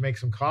 "Maybe we should make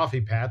some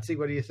coffee, Patsy.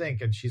 What do you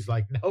think?" And she's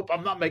like, "Nope,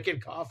 I'm not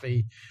making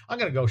coffee. I'm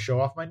going to go show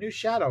off my new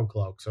shadow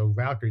cloak." So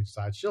Valkyrie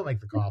decides she'll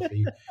make the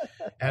coffee.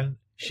 And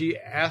she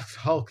asks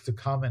Hulk to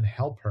come and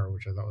help her,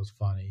 which I thought was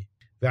funny.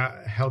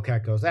 That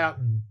Hellcat goes out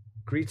and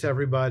greets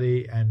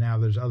everybody. And now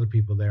there's other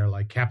people there,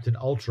 like Captain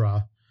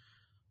Ultra,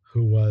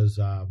 who was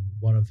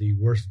one of the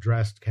worst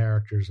dressed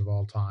characters of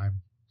all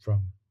time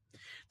from...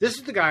 This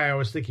is the guy I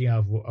was thinking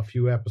of a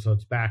few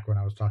episodes back when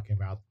I was talking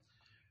about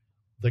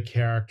the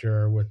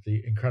character with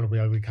the incredibly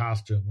ugly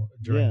costume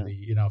during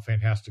the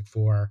Fantastic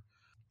Four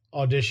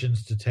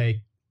auditions to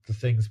take the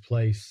Thing's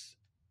Place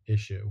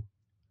issue.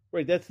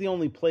 Right, that's the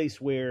only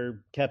place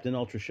where Captain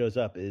Ultra shows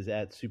up is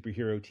at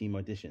superhero team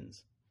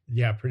auditions.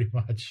 Yeah, pretty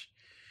much.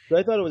 So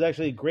I thought it was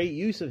actually a great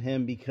use of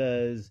him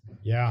because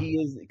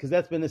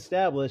that's been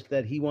established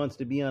that he wants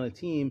to be on a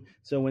team.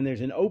 So when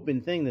there's an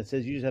open thing that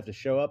says you just have to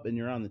show up and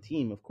you're on the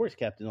team, of course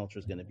Captain Ultra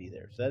is going to be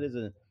there. So that is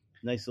a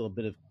nice little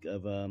bit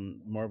of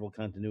Marvel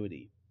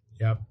continuity.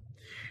 Yep.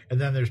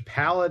 And then there's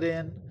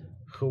Paladin,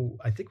 who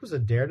I think was a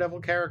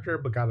Daredevil character,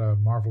 but got a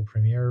Marvel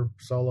Premiere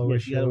solo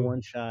issue. He got a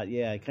one shot.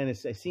 Yeah, I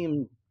see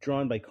him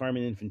drawn by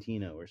Carmen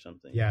Infantino or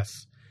something.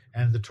 Yes.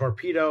 And the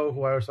Torpedo,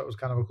 who I always thought was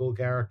kind of a cool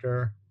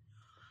character.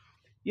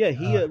 Yeah,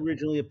 he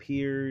originally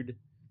appeared.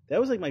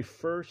 That was like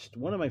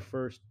one of my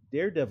first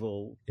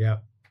Daredevil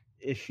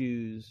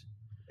issues,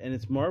 and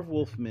it's Marv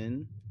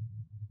Wolfman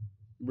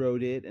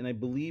wrote it, and I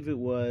believe it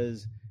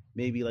was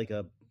maybe like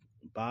a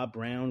Bob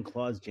Brown,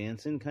 Claus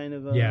Janson kind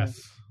of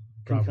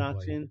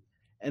concoction,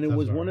 and it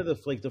was one of the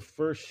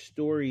first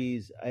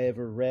stories I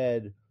ever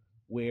read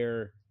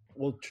where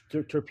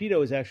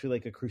Torpedo is actually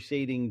like a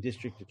crusading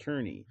district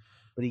attorney,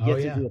 but he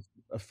gets into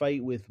a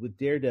fight with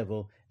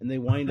Daredevil, and they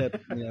wind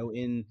up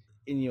in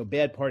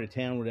bad part of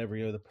town, whatever,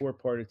 the poor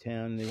part of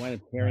town, and they wind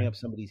up tearing up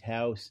somebody's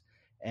house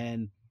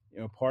and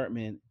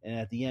apartment, and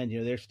at the end,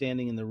 they're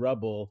standing in the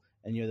rubble,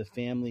 and the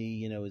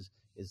family,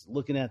 is is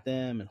looking at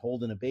them and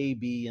holding a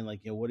baby and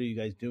like, what are you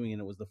guys doing?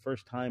 And it was the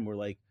first time we're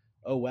like,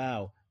 oh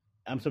wow,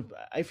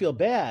 I feel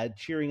bad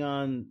cheering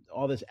on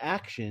all this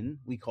action,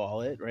 we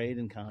call it, right,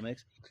 in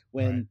comics,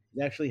 when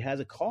it actually has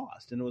a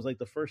cost. And it was like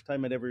the first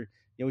time I'd ever,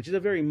 which is a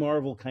very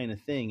Marvel kind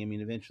of thing. I mean,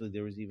 eventually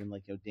there was even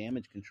like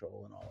damage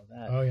control and all of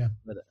that. Oh yeah.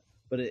 But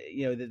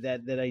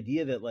that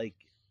idea that like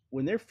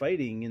when they're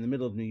fighting in the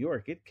middle of New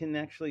York, it can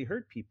actually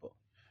hurt people.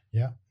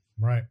 Yeah.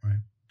 Right.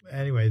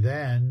 Anyway,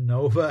 then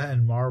Nova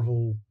and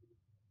Marvel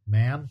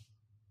Man.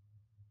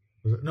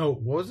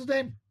 What was his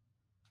name?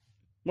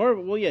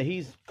 Marvel. Well, yeah,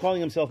 he's calling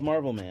himself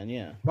Marvel Man.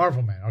 Yeah,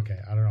 Marvel Man. Okay,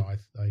 I don't know.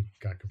 I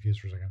got confused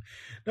for a second.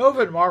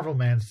 Nova and Marvel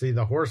Man see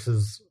the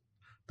horses,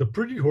 the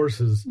pretty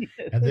horses,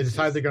 and they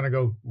decide they're going to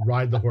go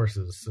ride the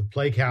horses and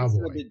play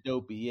cowboy. It's a bit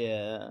dopey,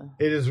 yeah.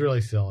 It is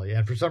really silly,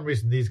 and for some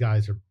reason, these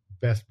guys are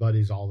best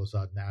buddies all of a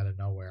sudden out of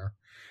nowhere.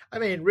 I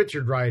mean,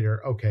 Richard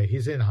Rider. Okay,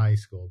 he's in high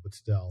school, but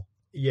still,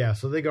 yeah.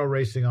 So they go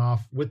racing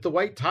off with the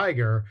White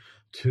Tiger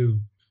to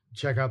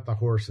check out the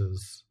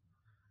horses.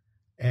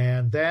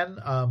 And then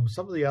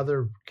some of the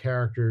other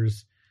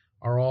characters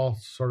are all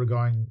sort of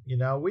going,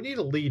 we need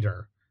a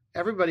leader.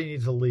 Everybody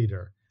needs a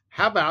leader.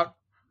 How about,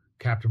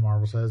 Captain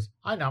Marvel says,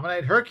 I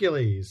nominate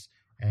Hercules.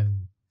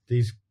 And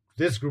this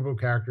group of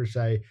characters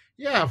say,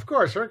 yeah, of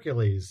course,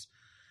 Hercules.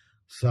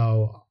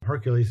 So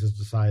Hercules has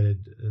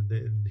decided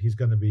that he's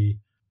going to be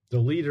the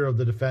leader of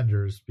the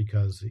Defenders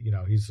because,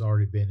 he's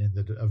already been in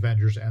the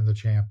Avengers and the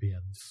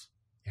Champions.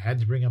 Had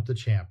to bring up the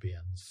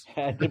Champions.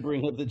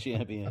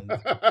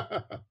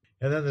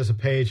 And then there's a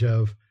page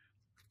of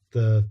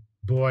the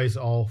boys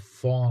all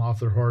falling off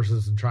their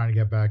horses and trying to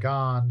get back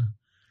on.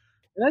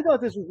 And I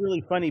thought this was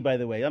really funny, by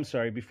the way. I'm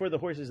sorry, before the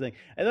horses thing,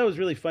 I thought it was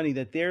really funny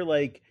that they're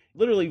like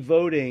literally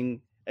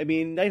voting. I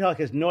mean, Nighthawk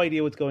has no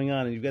idea what's going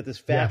on, and you've got this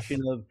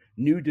faction of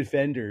new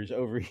Defenders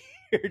over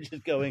here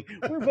just going,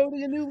 we're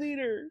voting a new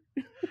leader.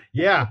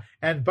 Yeah,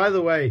 and by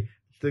the way,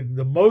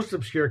 the most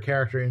obscure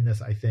character in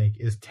this, I think,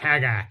 is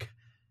Tagak.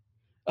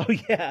 Oh,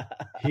 yeah.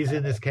 He's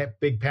in this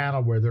big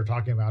panel where they're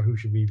talking about who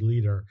should be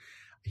leader.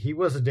 He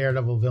was a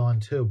Daredevil villain,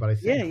 too, but I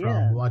think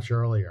from much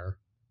earlier.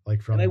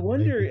 And I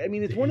wonder,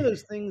 it's one of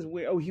those things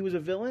where, he was a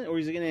villain, or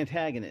he's an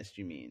antagonist,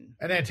 you mean?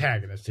 An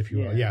antagonist, if you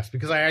will, yes.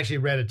 Because I actually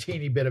read a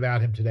teeny bit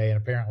about him today, and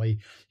apparently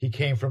he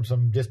came from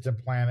some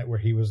distant planet where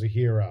he was a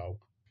hero.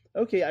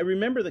 Okay, I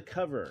remember the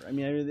cover. I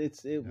mean, do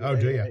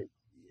you?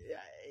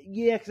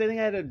 Yeah, because I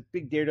think I had a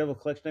big Daredevil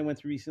collection I went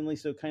through recently,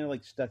 so it kind of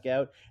like stuck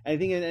out. And I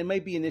think it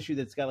might be an issue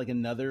that's got like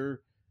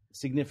another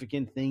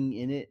significant thing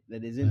in it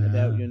that isn't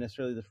about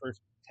necessarily the first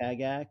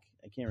Tagak.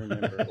 I can't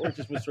remember, or it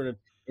just was sort of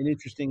an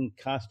interesting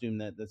costume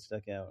that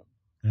stuck out.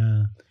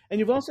 Yeah, and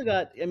you've also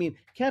got,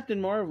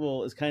 Captain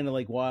Marvel is kind of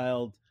like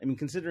wild. I mean,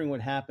 considering what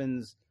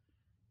happens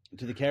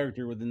to the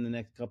character within the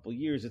next couple of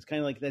years, it's kind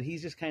of like that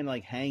he's just kind of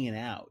like hanging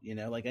out.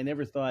 Like I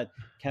never thought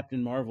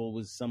Captain Marvel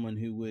was someone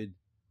who would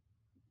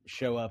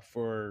show up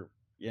for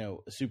a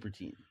super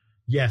team.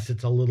 Yes,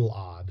 it's a little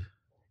odd,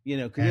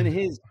 because in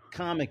his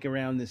comic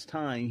around this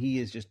time he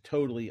is just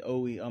totally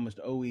almost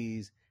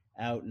always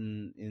out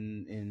in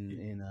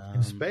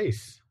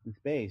space.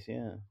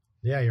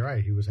 Yeah, you're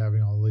right. He was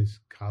having all these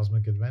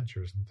cosmic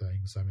adventures and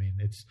things. I mean,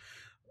 it's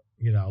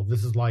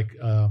this is like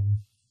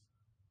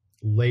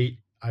late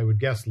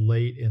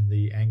in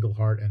the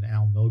Englehart and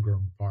Al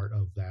Milgrom part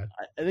of that.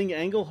 I think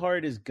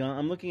Englehart is gone.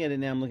 I'm looking at it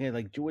now. I'm looking at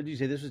like, what did you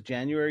say? This was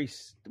January.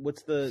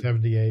 What's the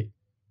 78?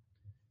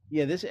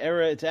 Yeah, this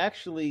era. It's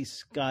actually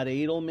Scott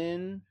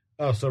Edelman.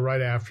 Oh, so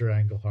right after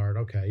Englehart.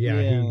 Okay,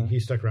 yeah. He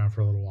stuck around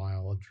for a little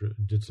while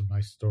and did some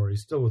nice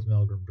stories. Still with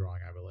Milgrom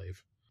drawing, I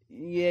believe.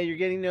 Yeah, you're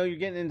getting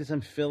into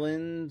some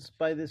fill-ins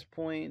by this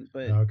point,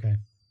 but okay.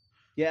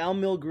 Yeah, Al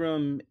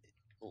Milgrom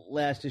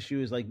last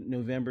issue is like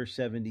November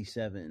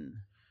 77.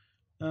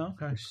 Oh,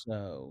 okay.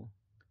 So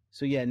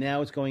yeah,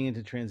 now it's going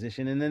into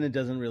transition, and then it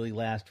doesn't really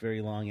last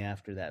very long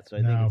after that. So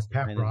I think it's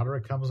Pat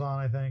Broderick comes on.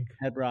 I think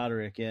Pat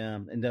Broderick,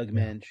 and Doug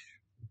Mensch.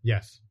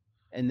 Yes.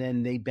 And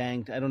then they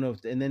banked. I don't know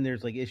if. And then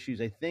there's like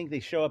issues. I think they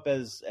show up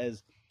as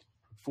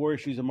 4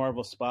 issues of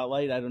Marvel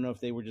Spotlight. I don't know if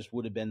they would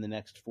have been the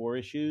next 4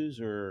 issues,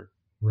 or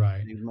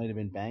right. They might have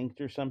been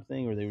banked or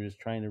something, or they were just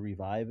trying to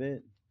revive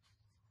it.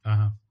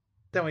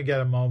 Then we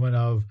get a moment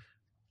of,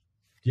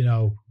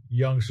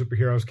 young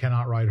superheroes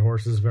cannot ride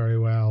horses very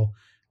well,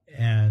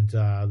 and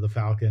the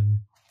Falcon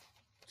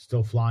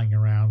still flying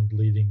around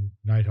leading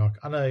Nighthawk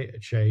on a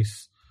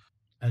chase,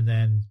 and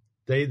then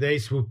they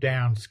swoop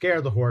down,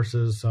 scare the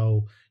horses,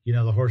 so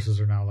the horses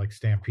are now like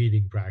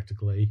stampeding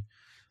practically.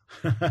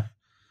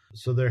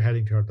 So they're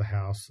heading toward the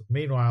house.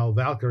 Meanwhile,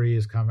 Valkyrie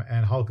has come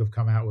and Hulk have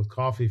come out with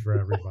coffee for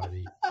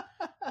everybody.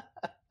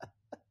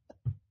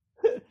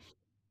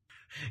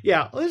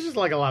 Yeah, there's just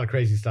like a lot of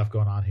crazy stuff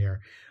going on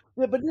here.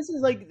 Yeah, but this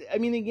is like,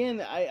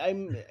 again,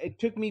 it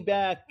took me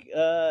back,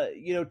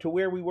 to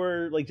where we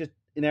were, like, just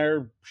in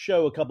our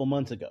show a couple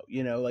months ago,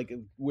 like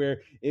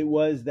where it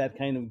was that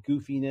kind of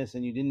goofiness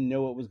and you didn't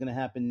know what was going to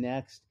happen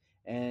next.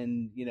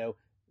 And,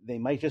 they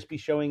might just be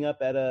showing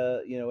up at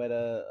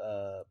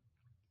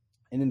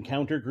an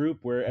encounter group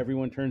where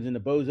everyone turns into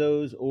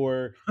bozos,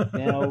 or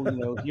now,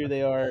 here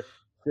they are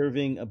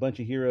serving a bunch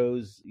of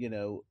heroes,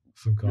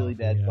 Some coffee, really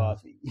bad yeah.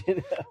 coffee. Yeah.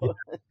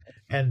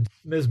 And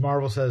Ms.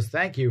 Marvel says,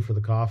 thank you for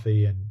the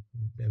coffee. And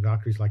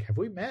Valkyrie's like, have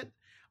we met?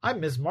 I'm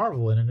Ms.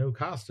 Marvel in a new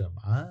costume.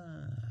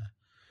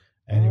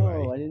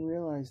 Anyway. Oh, I didn't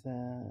realize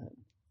that.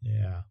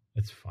 Yeah,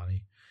 it's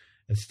funny.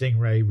 And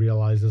Stingray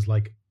realizes,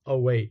 like, oh,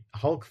 wait,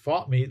 Hulk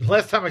fought me.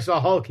 Last time I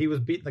saw Hulk, he was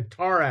beating the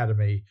tar out of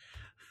me.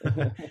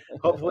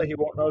 Hopefully he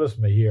won't notice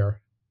me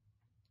here.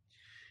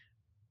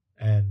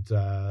 And,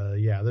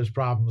 there's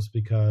problems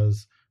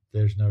because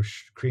there's no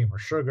cream or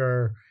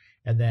sugar.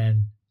 And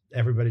then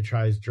everybody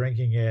tries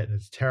drinking it, and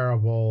it's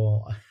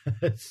terrible.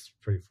 It's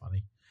pretty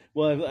funny.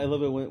 Well, I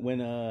love it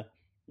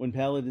when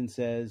Paladin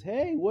says,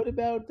 hey, what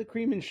about the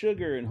cream and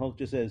sugar? And Hulk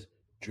just says,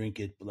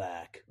 drink it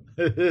black.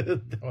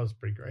 That was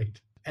pretty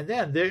great. And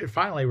then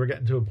finally we're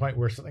getting to a point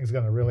where something's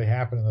going to really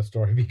happen in the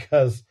story,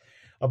 because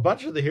a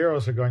bunch of the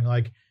heroes are going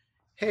like,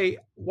 hey,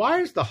 why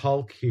is the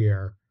Hulk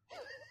here?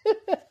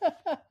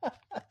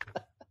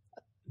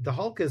 The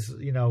Hulk is,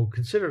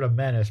 considered a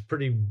menace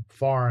pretty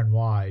far and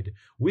wide.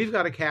 We've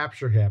got to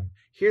capture him.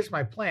 Here's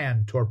my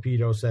plan,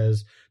 Torpedo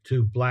says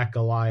to Black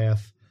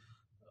Goliath,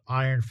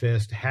 Iron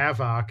Fist,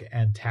 Havoc,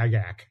 and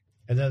Tagak.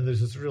 And then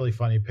there's this really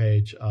funny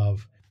page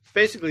of,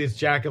 basically it's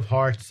Jack of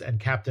Hearts and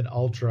Captain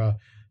Ultra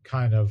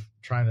kind of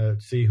trying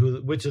to see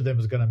which of them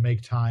is going to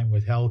make time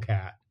with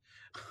Hellcat.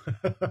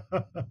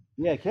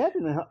 Yeah,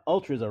 Captain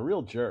Ultra is a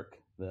real jerk,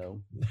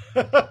 though.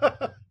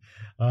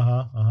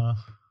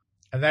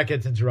 And that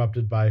gets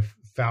interrupted by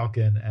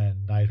Falcon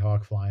and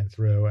Nighthawk flying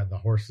through, and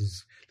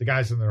the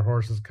guys in their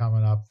horses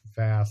coming up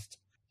fast.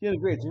 Yeah,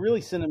 great. It's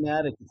really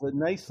cinematic. It's a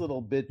nice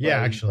little bit.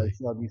 Actually,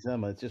 by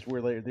Buscema. It's just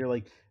where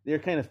they're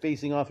kind of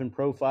facing off in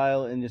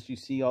profile, and just you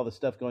see all the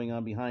stuff going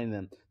on behind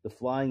them. The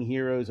flying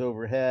heroes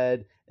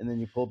overhead, and then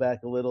you pull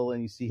back a little,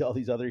 and you see all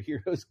these other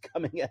heroes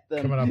coming at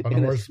them, coming up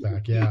on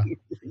horseback. Yeah,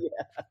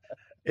 yeah.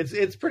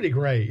 It's pretty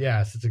great.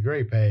 Yes, it's a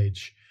great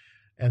page.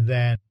 And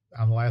then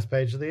on the last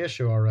page of the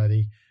issue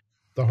already,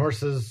 the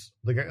horses,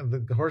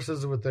 the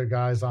horses with their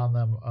guys on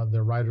them,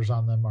 their riders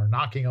on them, are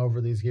knocking over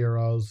these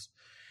heroes.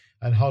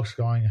 And Hulk's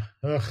going,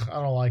 ugh, I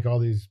don't like all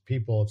these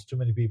people. It's too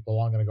many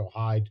people. I'm going to go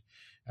hide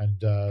and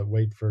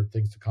wait for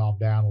things to calm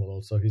down a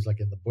little. So he's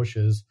like in the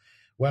bushes.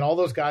 When all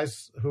those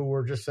guys who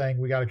were just saying,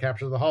 we got to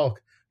capture the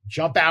Hulk,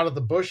 jump out of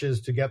the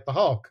bushes to get the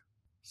Hulk.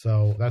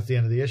 So that's the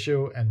end of the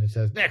issue. And it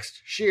says,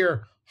 next,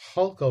 sheer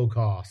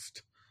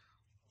Hulkocost.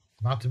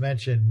 Not to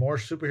mention more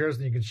superheroes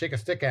than you can shake a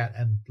stick at,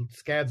 and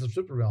scads of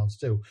supervillains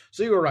too.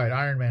 So you were right.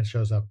 Iron Man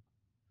shows up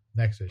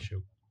next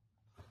issue.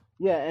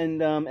 Yeah, and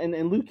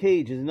Luke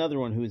Cage is another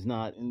one who is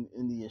not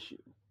in the issue.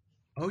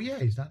 Oh yeah,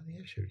 he's not in the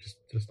issue.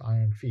 Just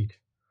Iron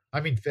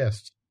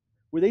Fist.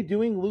 Were they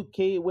doing Luke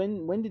Cage?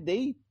 When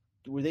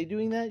were they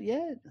doing that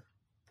yet?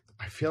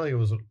 I feel like it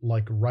was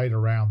like right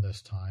around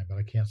this time, but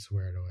I can't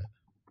swear to it.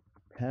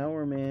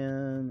 Power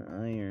Man,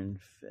 Iron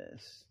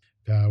Fist.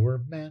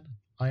 Power Man,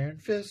 Iron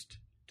Fist.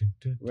 Dun,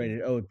 dun, dun. Right.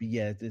 Oh,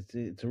 yeah.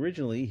 It's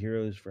originally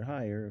Heroes for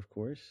Hire, of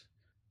course.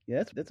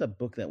 Yeah, that's a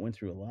book that went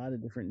through a lot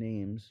of different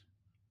names.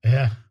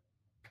 Yeah.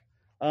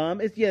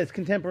 It's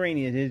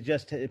contemporaneous.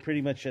 It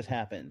pretty much just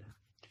happened.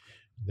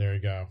 There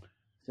you go.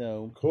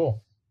 So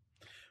cool,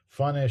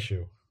 fun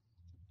issue,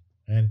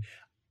 and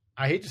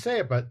I hate to say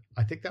it, but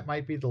I think that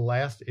might be the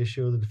last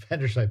issue of the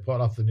Defenders I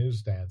bought off the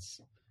newsstands.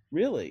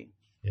 Really?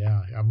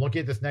 Yeah, I'm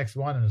looking at this next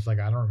one, and it's like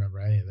I don't remember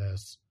any of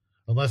this,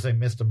 unless I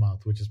missed a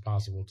month, which is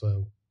possible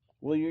too.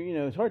 Well,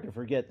 it's hard to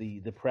forget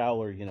the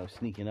Prowler,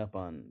 sneaking up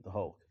on the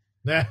Hulk.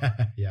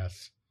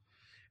 Yes.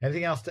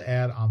 Anything else to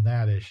add on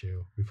that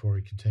issue before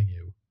we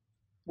continue?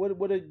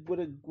 What a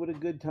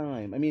good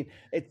time. I mean,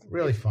 it's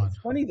really fun. It's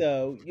funny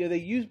though. They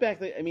use back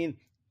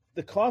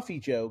the coffee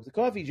joke. The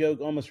coffee joke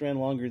almost ran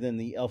longer than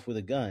the elf with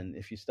a gun,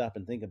 if you stop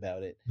and think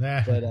about it.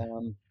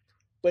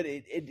 But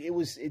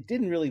it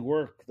didn't really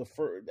work the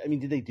first. I mean,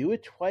 did they do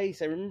it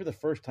twice? I remember the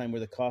first time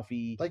where the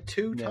coffee, like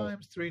two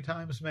times, 3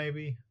 times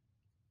maybe.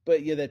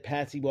 But yeah, that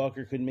Patsy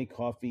Walker couldn't make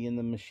coffee, and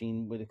the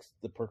machine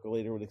the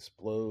percolator would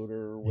explode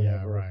or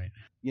whatever.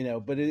 Yeah,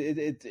 right. But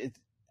it's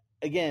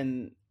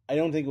again, I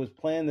don't think it was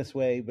planned this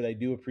way, but I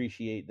do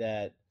appreciate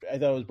that. I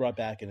thought it was brought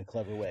back in a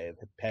clever way of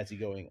Patsy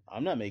going,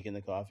 "I'm not making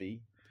the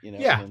coffee,"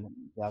 yeah, and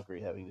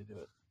Valkyrie having to do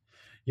it.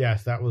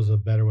 Yes, that was a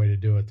better way to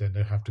do it than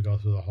to have to go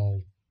through the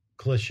whole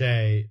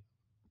cliche.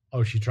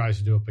 Oh, she tries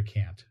to do it but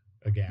can't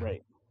again.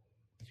 Right.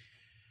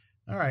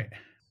 All right.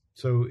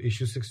 So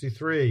issue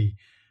 63.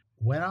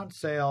 Went on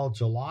sale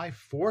July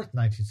 4th,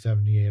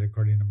 1978,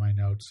 according to my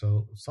notes.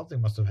 So something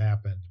must have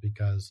happened,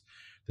 because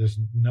there's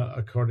no,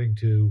 according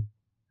to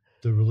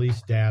the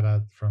release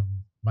data from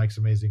Mike's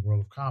Amazing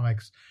World of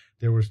Comics,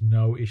 there was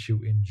no issue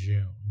in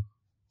June.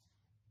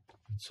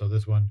 So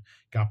this one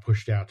got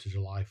pushed out to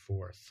July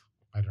 4th.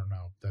 I don't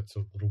know. That's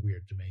a little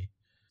weird to me.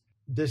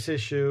 This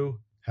issue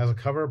has a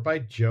cover by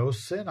Joe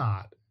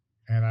Sinnott.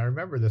 And I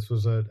remember this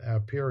was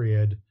a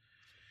period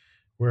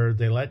where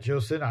they let Joe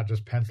Sinnott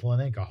just pencil and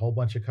ink a whole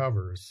bunch of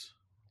covers.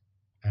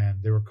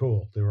 and they were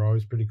cool. They were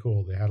always pretty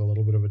cool. They had a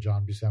little bit of a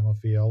John Buscema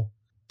feel.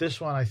 This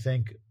one, I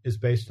think, is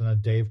based on a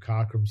Dave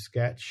Cockrum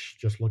sketch.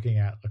 Just looking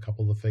at a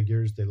couple of the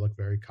figures, they look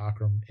very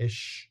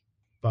Cockrum-ish.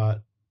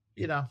 But,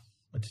 you know,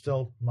 it's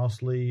still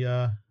mostly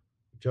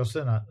Joe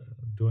Sinnott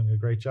doing a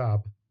great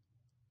job.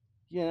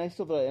 Yeah, and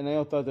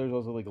I thought there was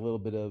also like a little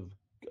bit of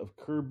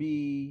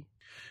Kirby.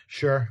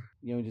 Sure.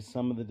 You know, just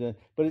some of the...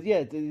 But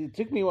it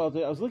took me a while.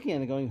 I was looking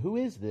at it going, who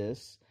is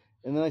this?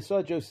 And then I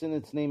saw Joe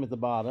Sinnott's name at the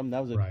bottom.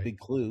 That was a big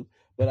clue.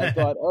 But I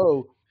thought,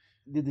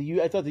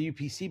 I thought the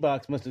UPC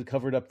box must have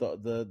covered up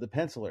the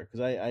penciler, because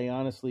I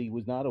honestly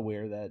was not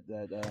aware that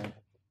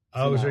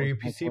is there a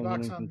UPC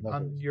box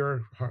on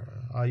your?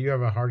 You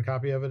have a hard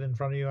copy of it in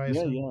front of you, I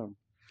assume? Yeah.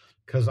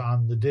 Because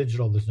on the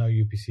digital, there's no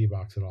UPC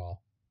box at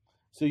all.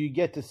 So you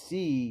get to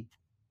see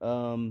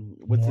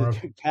what's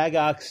the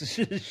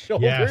Tagox's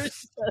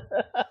shoulders.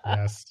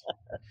 Yes.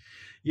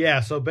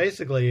 Yeah, so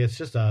basically it's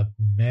just a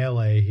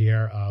melee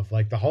here of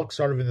like the Hulk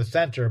sort of in the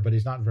center, but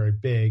he's not very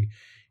big,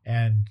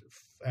 and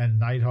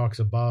Nighthawk's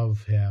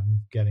above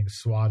him getting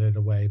swatted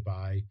away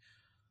by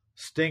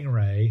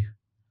Stingray.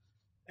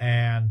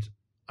 And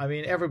I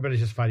mean, everybody's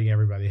just fighting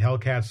everybody.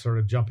 Hellcat's sort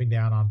of jumping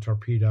down on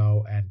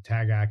Torpedo and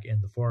Tagak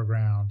in the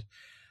foreground.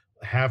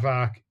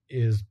 Havoc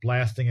is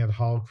blasting at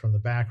Hulk from the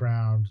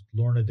background.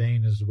 Lorna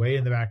Dane is way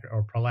in the back,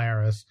 or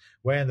Polaris,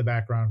 way in the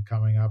background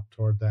coming up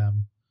toward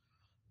them.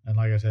 And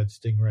like I said,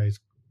 Stingray's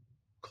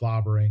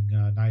clobbering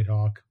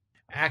Nighthawk.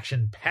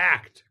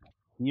 Action-packed.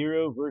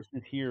 Hero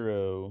versus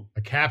hero.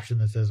 A caption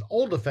that says,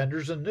 old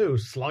defenders and new,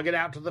 slug it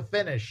out to the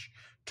finish.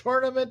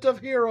 Tournament of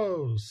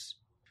Heroes.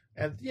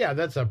 And yeah,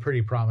 that's a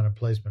pretty prominent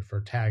placement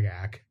for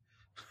Tagak.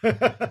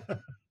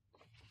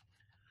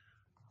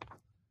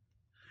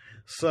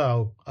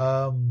 So,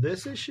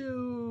 this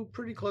issue,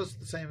 pretty close to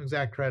the same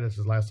exact credits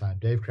as last time.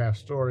 Dave Kraft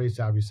story,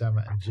 Sal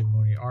Buscema and Jim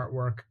Mooney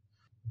artwork.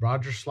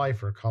 Roger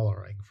Slifer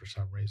coloring for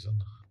some reason.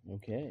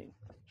 Okay.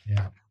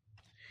 Yeah.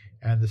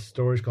 And the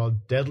story's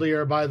called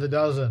Deadlier by the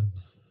Dozen.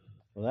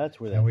 Well, that's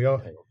where that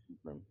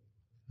from.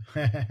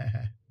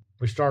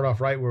 We start off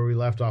right where we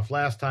left off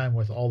last time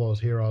with all those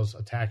heroes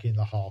attacking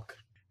the Hulk.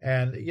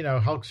 And, you know,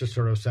 Hulk's just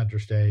sort of center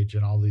stage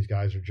and all these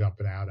guys are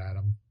jumping out at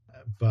him.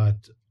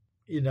 But,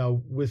 you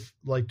know, with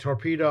like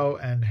Torpedo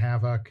and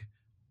Havoc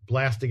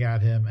blasting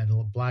at him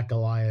and Black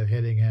Goliath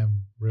hitting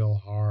him real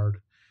hard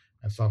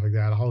and stuff like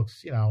that,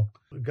 Hulk's, you know,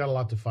 got a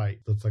lot to fight.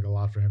 Looks like a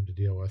lot for him to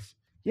deal with.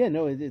 Yeah,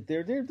 no,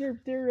 they're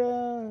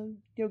you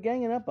know,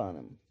 ganging up on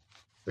him.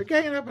 They're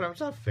ganging up on him. It's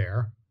not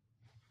fair.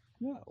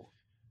 No.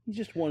 He's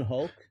just one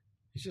Hulk.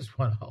 He's just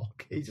one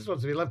Hulk. He just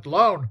wants to be left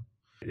alone.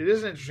 It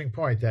is an interesting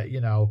point that,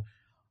 you know,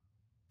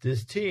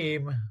 this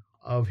team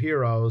of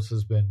heroes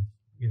has been,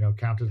 you know,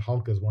 counted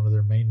Hulk as one of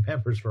their main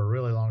members for a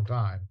really long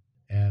time.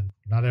 And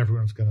not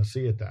everyone's going to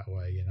see it that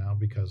way, you know,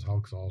 because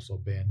Hulk's also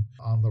been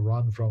on the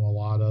run from a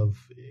lot of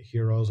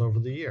heroes over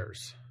the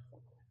years.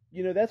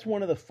 You know, that's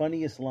one of the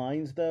funniest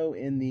lines, though,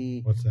 in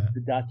the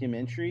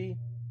documentary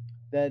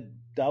that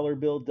Dollar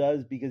Bill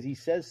does, because he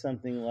says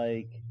something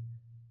like,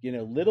 you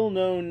know,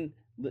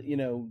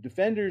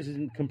 Defenders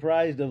is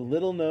comprised of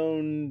little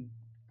known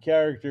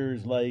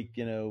characters like,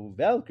 you know,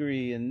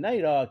 Valkyrie and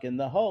Nighthawk and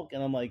the Hulk.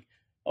 And I'm like,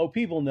 oh,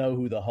 people know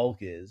who the Hulk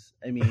is.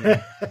 I mean,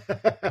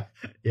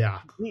 yeah,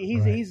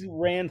 he's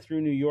ran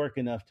through New York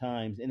enough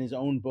times in his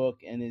own book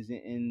and is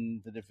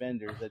in the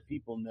Defenders that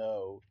people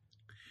know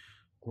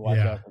to watch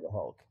out for the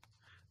Hulk.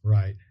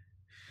 Right.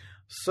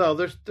 So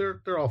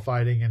they're all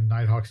fighting, and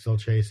Nighthawk's still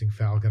chasing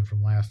Falcon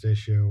from last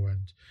issue,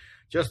 and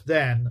just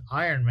then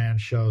Iron Man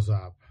shows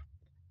up.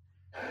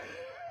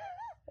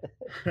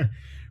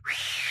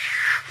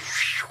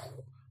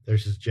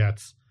 There's his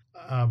jets.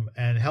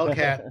 And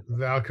Hellcat,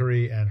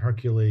 Valkyrie, and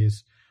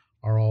Hercules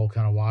are all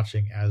kind of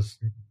watching as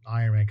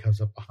Iron Man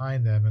comes up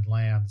behind them and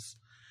lands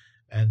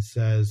and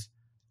says,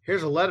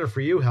 here's a letter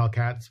for you,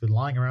 Hellcat. It's been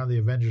lying around the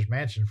Avengers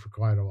Mansion for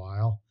quite a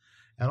while.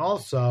 And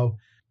also,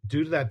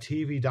 due to that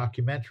TV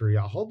documentary,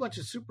 a whole bunch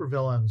of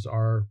supervillains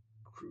are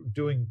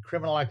doing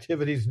criminal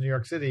activities in New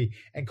York City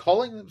and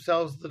calling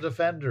themselves the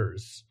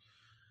Defenders.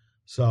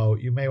 So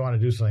you may want to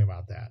do something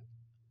about that.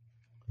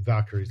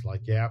 Valkyrie's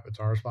like, yeah, it's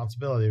our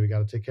responsibility. We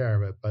got to take care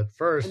of it. But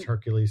first,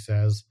 Hercules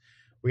says,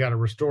 we got to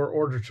restore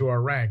order to our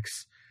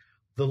ranks.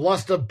 The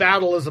lust of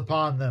battle is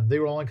upon them. They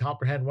will only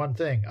comprehend one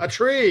thing, a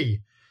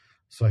tree.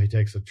 So he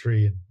takes a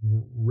tree and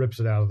rips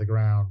it out of the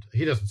ground.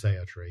 He doesn't say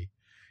a tree.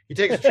 He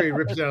takes a tree,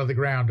 rips it out of the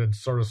ground, and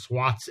sort of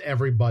swats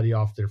everybody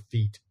off their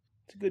feet.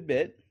 It's a good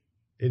bit.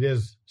 It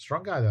is.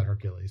 Strong guy, that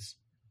Hercules.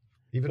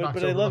 Even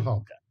knocks over the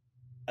Hulk.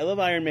 I love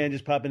Iron Man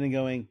just popping and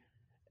going.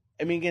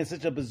 I mean, again,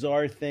 such a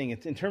bizarre thing.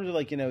 It's in terms of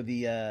like, you know,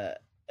 the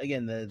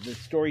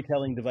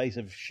storytelling device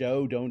of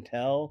show, don't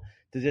tell,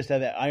 to just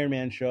have that Iron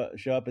Man show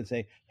up and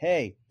say,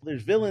 hey,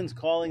 there's villains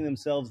calling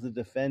themselves the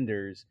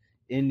Defenders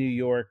in New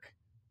York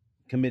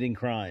committing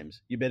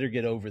crimes. You better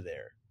get over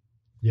there.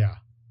 Yeah.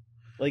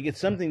 Like,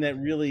 it's something that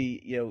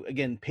really, you know,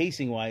 again,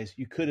 pacing wise,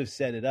 you could have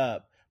set it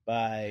up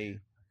by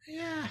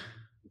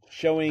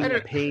showing a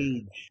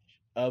page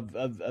of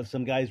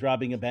some guys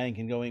robbing a bank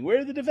and going, where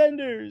are the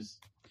Defenders?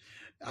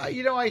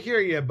 I hear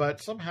you,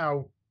 but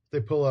somehow they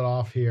pull it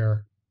off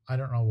here. I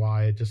don't know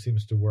why. It just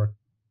seems to work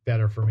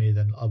better for me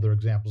than other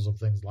examples of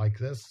things like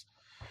this.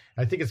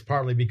 I think it's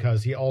partly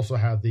because he also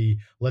had the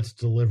let's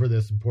deliver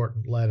this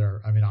important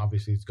letter. I mean,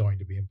 obviously it's going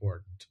to be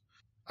important.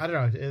 I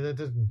don't know. It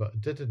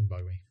didn't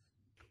bug me.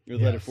 Your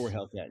letter for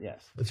Hellcat,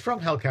 yes. It's from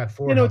Hellcat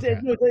for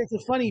Hellcat. It's a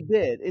funny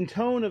bit. In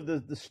tone of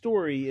the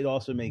story, it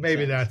also makes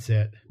Maybe sense. That's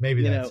it.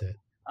 Maybe that's it.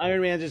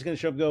 Iron Man's just going to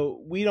show up and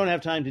go, we don't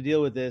have time to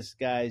deal with this,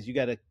 guys. You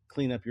got to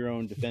clean up your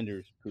own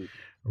Defenders poop.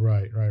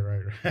 Right.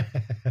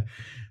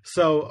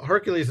 So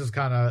Hercules is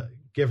kind of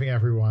giving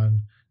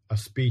everyone a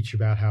speech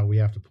about how we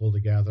have to pull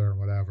together and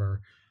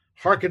whatever.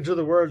 Hearken to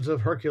the words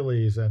of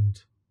Hercules,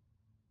 and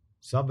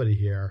somebody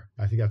here,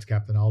 I think that's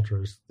Captain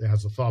Ultras,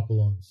 has a thought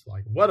balloon. It's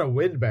like, what a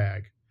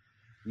windbag.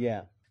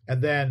 Yeah.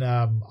 And then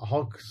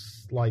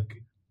Hulk's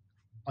like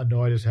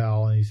annoyed as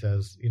hell, and he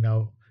says,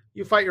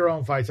 you fight your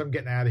own fights. I'm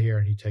getting out of here.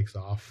 And he takes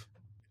off.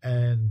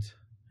 And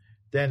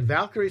then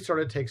Valkyrie sort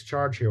of takes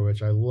charge here,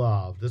 which I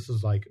love. This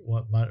is like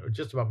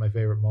just about my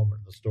favorite moment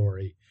in the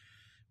story,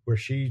 where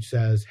she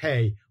says,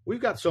 hey, we've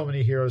got so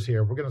many heroes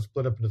here. We're going to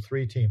split up into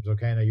 3 teams,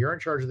 okay? Now you're in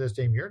charge of this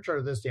team. You're in charge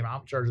of this team.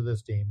 I'm in charge of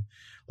this team.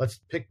 Let's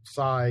pick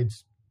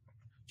sides,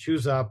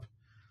 choose up,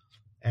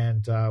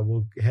 and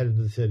we'll head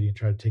into the city and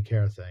try to take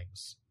care of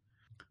things.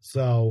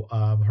 So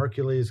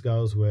Hercules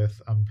goes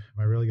with, am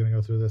I really going to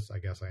go through this? I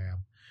guess I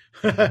am.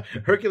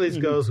 Hercules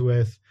goes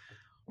with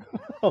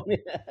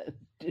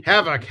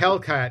Havoc,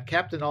 Hellcat,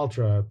 Captain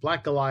Ultra,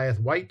 Black Goliath,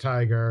 White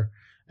Tiger,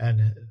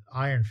 and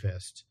Iron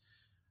Fist.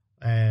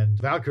 And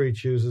Valkyrie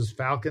chooses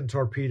Falcon,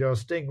 Torpedo,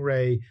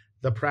 Stingray,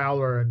 the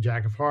Prowler, and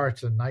Jack of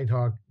Hearts. And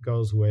Nighthawk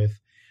goes with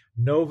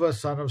Nova,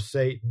 Son of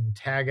Satan,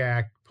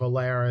 Tagak,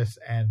 Polaris,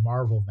 and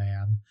Marvel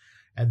Man.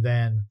 And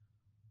then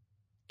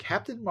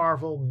Captain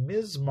Marvel,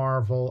 Ms.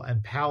 Marvel,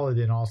 and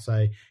Paladin all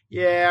say,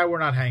 yeah, we're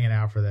not hanging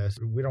out for this.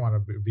 We don't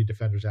want to be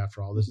Defenders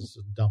after all. This is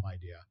a dumb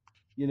idea.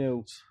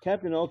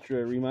 Captain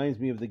Ultra reminds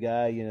me of the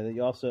guy, that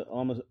you also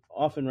almost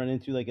often run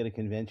into like at a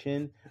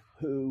convention,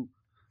 who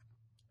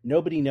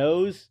nobody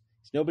knows,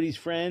 he's nobody's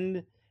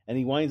friend, and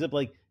he winds up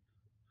like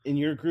in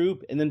your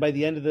group, and then by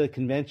the end of the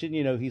convention,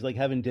 he's like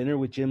having dinner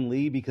with Jim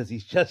Lee because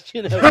he's just,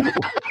 up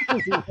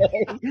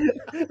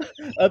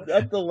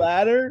the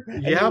ladder,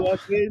 and you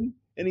walk in,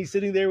 and he's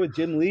sitting there with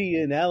Jim Lee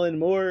and Alan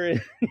Moore.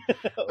 And,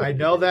 I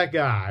know that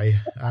guy.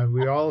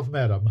 We all have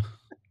met him.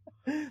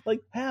 Like,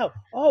 how?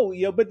 Oh,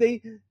 but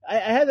I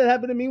had that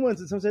happen to me once,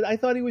 and someone said, I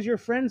thought he was your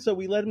friend, so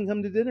we let him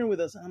come to dinner with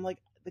us. And I'm like,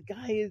 the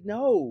guy is,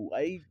 no,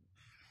 I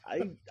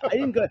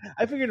didn't go.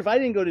 I figured if I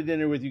didn't go to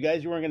dinner with you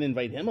guys, you weren't going to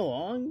invite him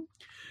along.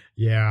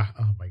 Yeah.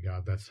 Oh my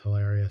God, that's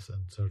hilarious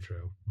and so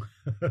true.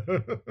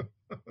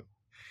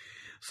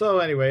 So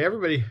anyway,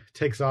 everybody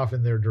takes off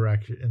in their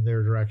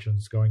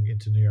directions going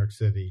into New York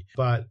City,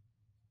 but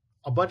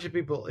a bunch of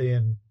people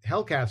in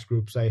Hellcat's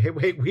group say, hey,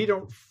 wait, we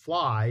don't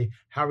fly.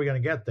 How are we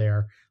going to get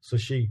there? So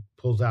she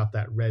pulls out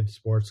that red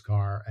sports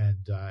car, and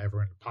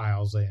everyone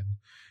piles in,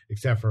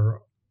 except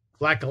for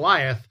Black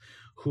Goliath,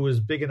 who is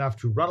big enough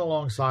to run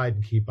alongside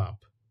and keep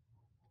up.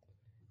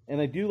 And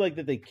I do like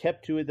that they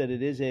kept to it, that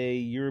it is a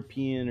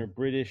European or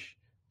British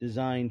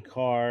designed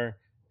car.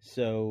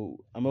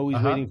 So I'm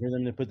always waiting for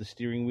them to put the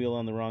steering wheel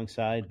on the wrong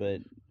side,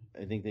 but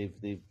I think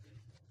they've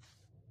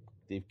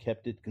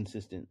kept it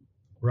consistent.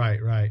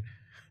 Right.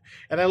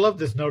 And I love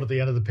this note at the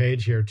end of the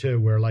page here too,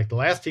 where like the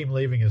last team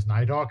leaving is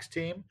Nighthawk's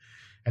team,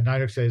 and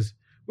Nighthawk says,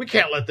 we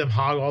can't let them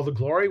hog all the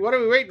glory. What are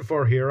we waiting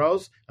for,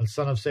 heroes? And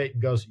Son of Satan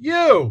goes,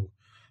 you!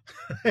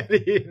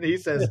 and he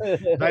says,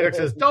 Nighthawk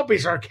says, don't be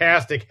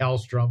sarcastic,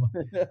 Hellstrom.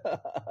 I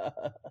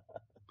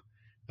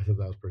thought that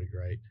was pretty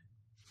great.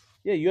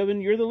 Yeah, you're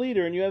the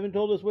leader, and you haven't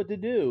told us what to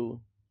do.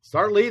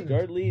 Start leading,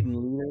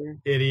 leader.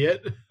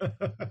 Idiot.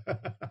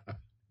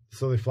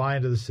 So they fly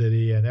into the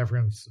city, and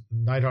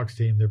Nighthawk's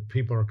team, their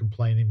people are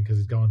complaining because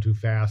he's going too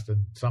fast,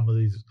 and some of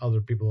these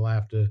other people will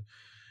have to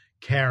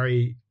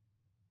carry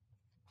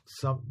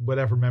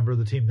whatever member of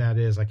the team that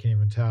is. I can't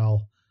even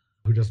tell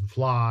who doesn't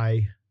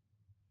fly.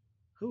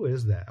 Who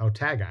is that? Oh,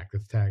 Tagak.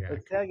 That's Tagak.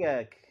 It's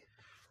Tagak.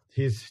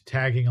 He's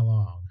tagacking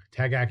along.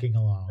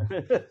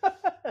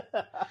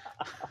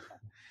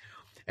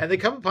 And they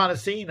come upon a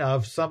scene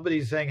of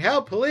somebody saying,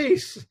 help,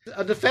 police!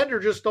 A Defender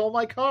just stole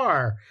my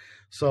car.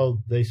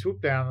 So they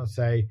swoop down and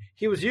say,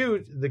 he was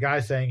huge. The guy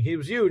saying, he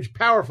was huge,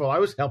 powerful. I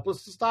was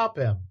helpless to stop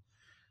him.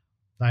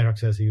 Nighthawk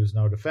says he was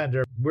no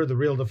Defender. We're the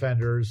real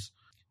Defenders.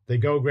 They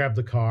go grab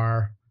the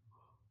car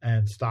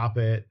and stop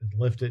it and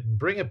lift it and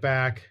bring it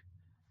back.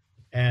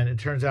 And it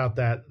turns out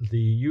that the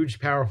huge,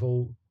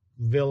 powerful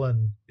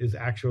villain is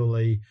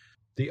actually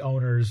the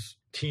owner's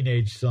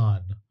teenage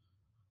son,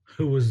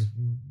 who was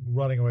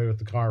running away with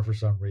the car for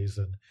some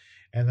reason.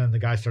 And then the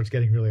guy starts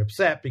getting really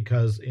upset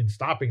because in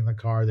stopping the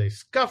car, they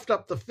scuffed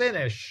up the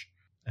finish.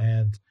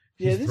 And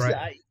it's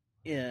not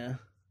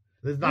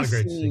a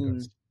great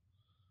sequence.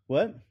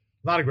 What?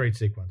 Not a great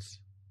sequence.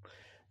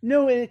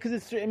 No,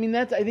 because I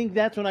think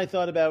that's when I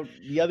thought about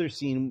the other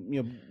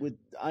scene, with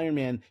Iron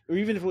Man, or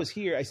even if it was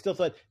here, I still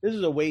thought this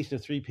was a waste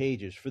of 3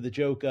 pages for the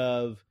joke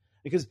of,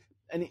 because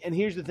and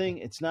here's the thing: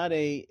 it's not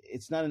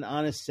an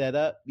honest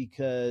setup,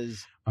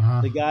 because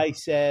Uh-huh. the guy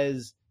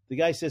says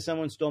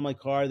someone stole my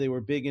car. They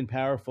were big and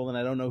powerful, and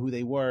I don't know who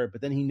they were.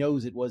 But then he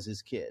knows it was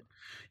his kid.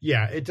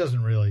 Yeah, it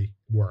doesn't really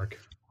work.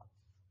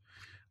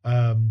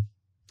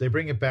 They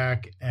bring it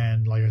back,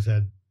 and like I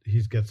said,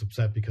 he gets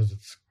upset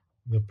because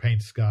the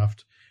paint's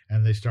scuffed,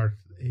 and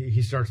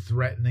he starts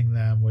threatening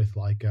them with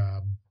like,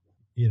 I'm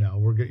going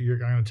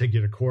to take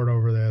you to court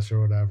over this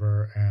or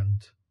whatever. And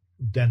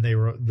then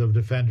the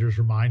defenders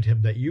remind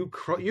him that you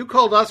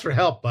called us for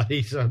help,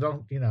 buddy. So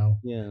don't,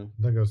 Yeah.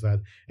 there goes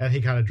that. And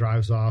he kind of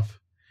drives off,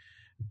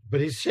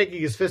 but he's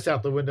shaking his fist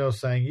out the window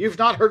saying, "You've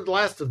not heard the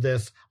last of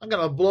this. I'm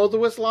going to blow the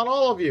whistle on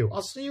all of you.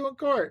 I'll see you in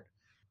court."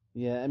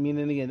 Yeah, I mean,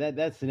 and again,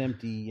 that's an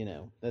empty,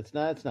 that's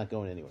not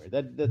going anywhere.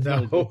 That's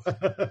No.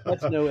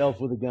 that's no elf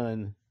with a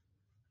gun.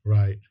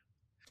 Right.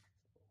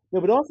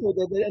 No, but also,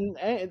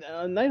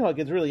 Nighthawk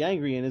gets really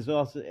angry and is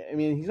also. I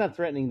mean, he's not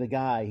threatening the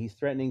guy; he's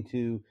threatening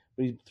to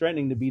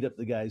beat up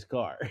the guy's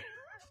car.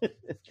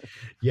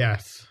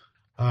 Yes.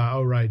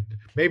 Right.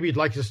 Maybe you'd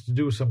like us to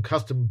do some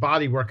custom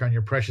body work on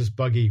your precious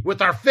buggy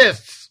with our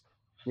fists.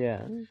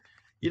 Yeah.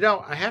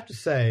 I have to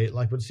say,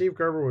 like when Steve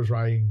Gerber was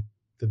writing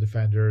The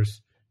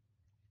Defenders,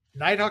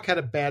 Nighthawk had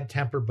a bad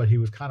temper, but he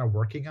was kind of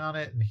working on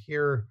it. And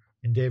here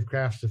in Dave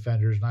Kraft's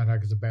Defenders,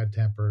 Nighthawk has a bad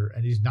temper,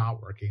 and he's not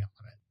working on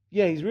it.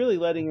 Yeah, he's really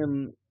letting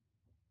him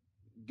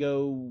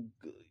go.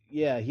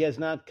 Yeah, he has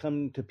not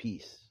come to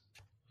peace.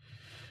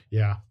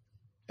 Yeah.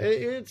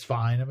 It's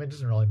fine. I mean, it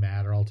doesn't really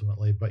matter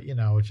ultimately, but,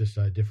 it's just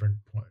a different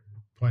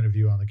point of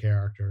view on the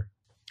character.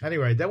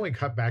 Anyway, then we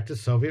cut back to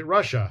Soviet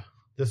Russia.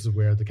 This is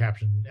where the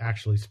caption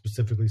actually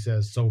specifically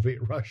says Soviet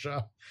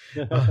Russia.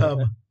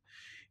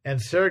 And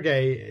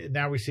Sergei,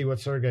 now we see what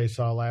Sergei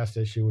saw last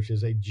issue, which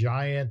is a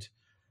giant,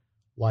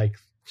 like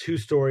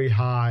 2-story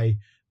high,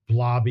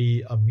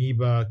 blobby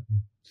amoeba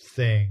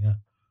thing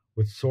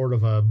with sort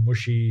of a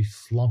mushy,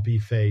 slumpy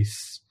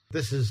face.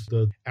 This is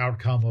the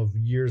outcome of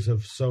years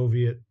of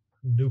Soviet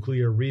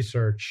nuclear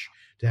research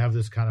to have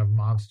this kind of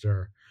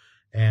monster.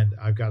 And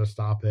I've got to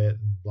stop it,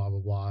 and blah, blah,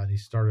 blah. And he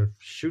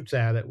shoots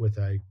at it with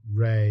a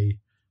ray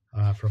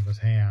from his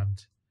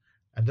hand,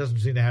 and doesn't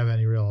seem to have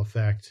any real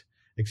effect.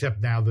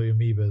 Except now the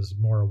amoeba is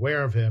more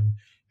aware of him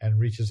and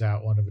reaches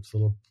out one of its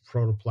little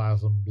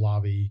protoplasm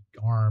blobby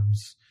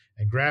arms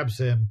and grabs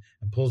him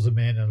and pulls him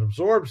in and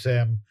absorbs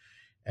him.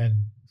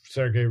 And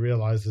Sergei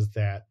realizes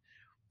that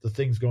the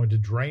thing's going to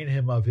drain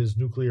him of his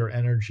nuclear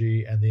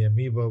energy, and the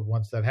amoeba,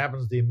 once that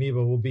happens, the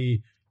amoeba will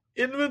be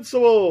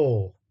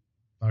invincible.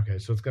 Okay,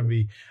 so it's going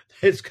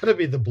to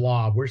be the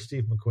Blob. Where's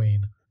Steve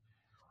McQueen?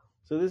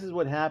 So this is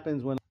what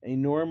happens when a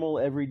normal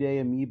everyday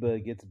amoeba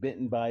gets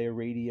bitten by a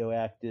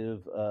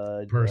radioactive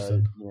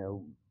person,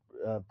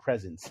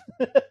 presence.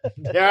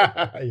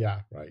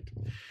 yeah, right.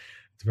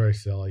 It's very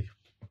silly.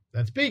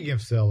 And speaking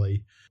of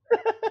silly,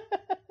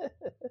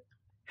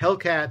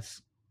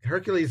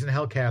 Hercules and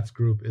Hellcats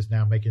group is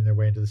now making their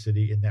way into the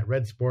city in that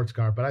red sports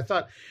car. But I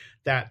thought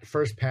that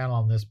first panel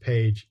on this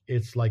page,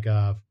 it's like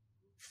a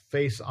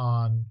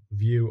face-on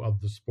view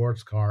of the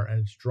sports car, and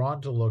it's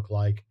drawn to look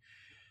like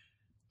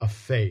a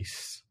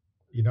face.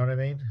 You know what I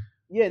mean?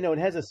 Yeah, no, it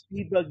has a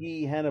speed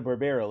buggy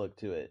Hanna-Barbera look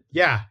to it.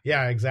 Yeah,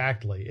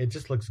 exactly. It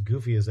just looks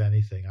goofy as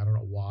anything. I don't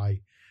know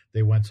why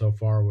they went so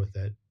far with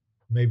it.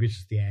 Maybe it's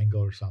just the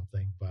angle or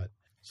something. But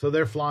so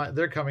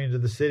they're coming into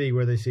the city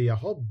where they see a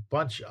whole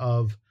bunch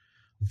of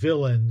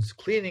villains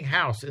cleaning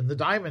house in the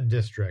Diamond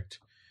District.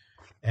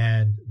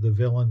 And the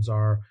villains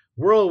are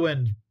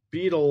Whirlwind,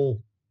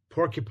 Beetle,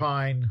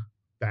 Porcupine,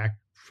 back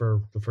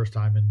for the first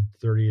time in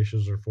 30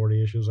 issues or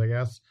 40 issues, I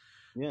guess.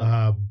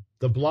 Yeah.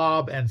 The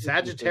Blob and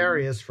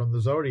Sagittarius from the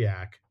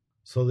Zodiac.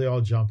 So they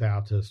all jump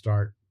out to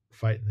start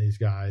fighting these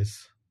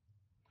guys.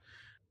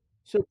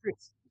 So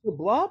the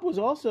Blob was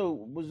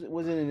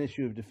in an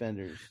issue of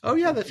Defenders. Oh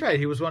yeah, that's right.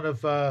 He was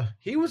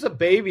he was a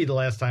baby the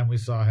last time we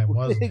saw him,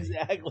 wasn't he?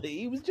 Exactly.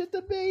 He was just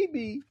a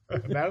baby.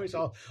 Now he's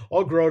all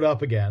grown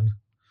up again.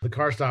 The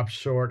car stops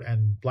short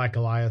and Black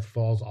Goliath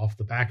falls off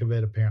the back of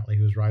it. Apparently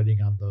he was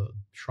riding on the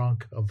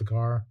trunk of the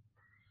car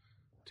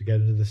to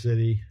get into the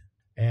city.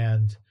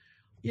 And,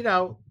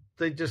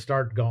 they just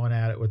start going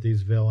at it with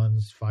these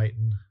villains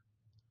fighting.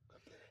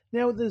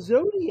 Now, the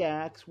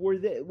Zodiacs,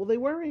 they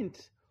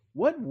weren't.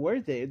 What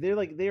were they?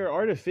 They're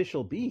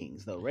artificial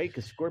beings, though, right?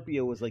 Because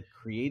Scorpio was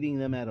creating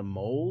them out of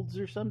molds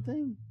or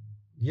something.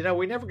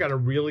 We never got a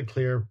really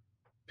clear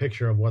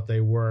picture of what they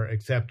were,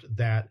 except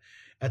that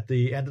at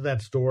the end of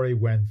that story,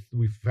 when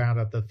we found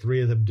out that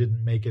 3 of them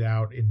didn't make it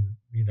out in,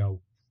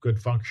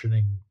 good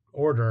functioning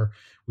order,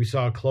 we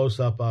saw a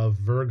close-up of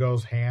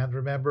Virgo's hand,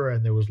 remember?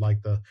 And there was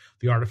the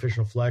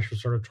artificial flesh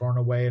was sort of torn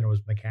away and it was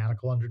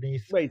mechanical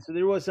underneath. Right, so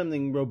there was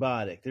something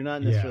robotic. They're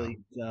not necessarily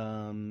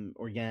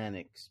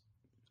organics.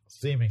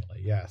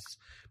 Seemingly, yes.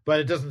 But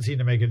it doesn't seem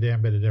to make a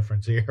damn bit of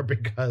difference here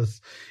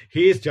because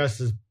he's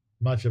just as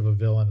much of a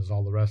villain as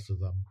all the rest of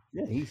them.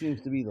 Yeah, he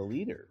seems to be the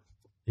leader.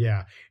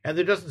 Yeah, and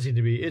there doesn't seem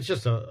to be... It's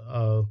just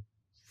a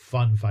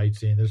fun fight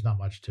scene. There's not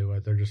much to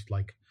it. They're just,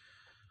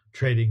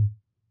 trading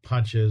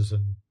punches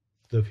and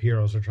the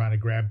heroes are trying to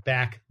grab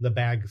back the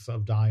bags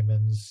of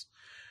diamonds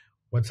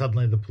when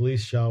suddenly the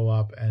police show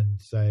up and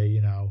say,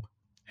 you know,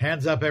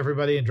 hands up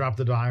everybody and drop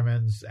the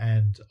diamonds.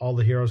 And all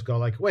the heroes go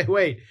like,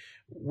 wait,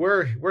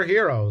 we're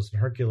heroes.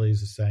 And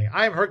Hercules is saying,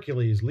 I am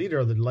Hercules, leader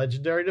of the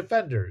legendary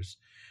defenders.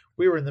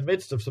 We were in the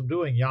midst of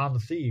subduing yon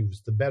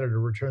thieves, the better to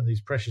return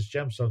these precious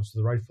gemstones to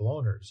the rightful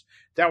owners.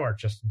 Thou art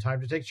just in time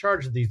to take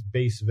charge of these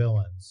base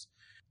villains.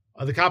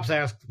 The cops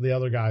ask the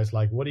other guys,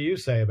 like, what do you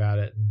say about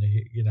it? And,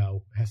 you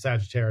know,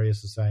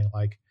 Sagittarius is saying,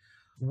 like,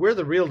 we're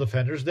the real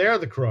defenders. They're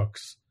the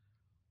crooks.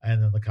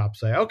 And then the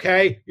cops say,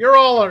 okay, you're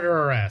all under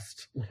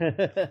arrest.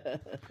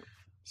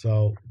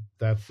 So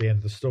that's the end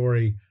of the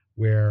story,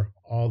 where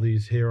all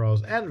these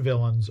heroes and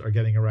villains are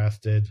getting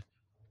arrested.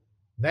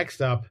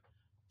 Next up,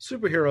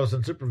 superheroes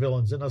and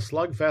supervillains in a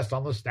slugfest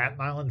on the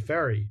Staten Island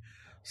ferry.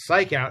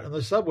 Psych out in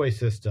the subway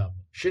system.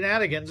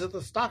 Shenanigans at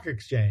the stock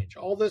exchange.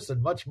 All this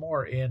and much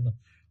more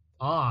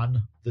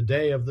on the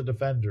Day of the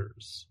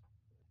Defenders.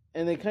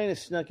 And they kind of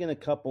snuck in a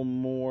couple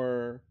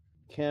more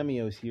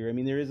cameos here. I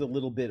mean, there is a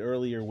little bit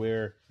earlier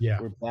where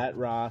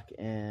Batroc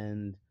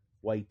and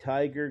White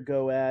Tiger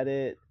go at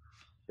it.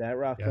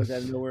 Batroc comes out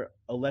of nowhere.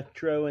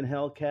 Electro and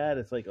Hellcat.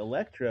 It's like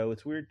Electro.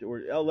 It's weird.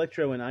 Or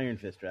Electro and Iron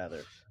Fist,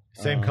 rather.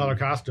 Same color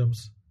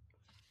costumes.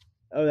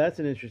 Oh, that's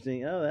an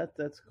interesting. Oh,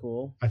 that's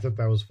cool. I thought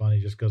that was funny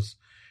just because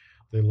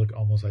they look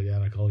almost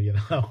identical, you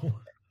know.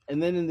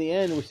 And then in the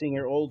end, we're seeing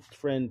our old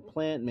friend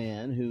Plant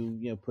Man, who,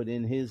 you know, put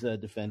in his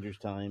Defenders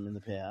time in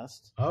the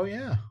past. Oh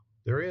yeah,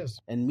 there he is.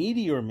 And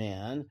Meteor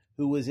Man,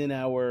 who was in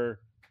our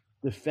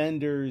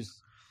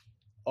Defenders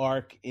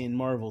arc in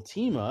Marvel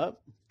Team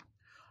Up.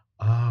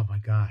 Oh my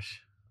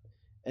gosh.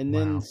 And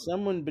then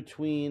someone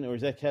between, or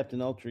is that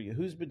Captain Ultra?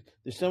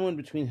 There's someone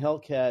between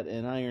Hellcat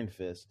and Iron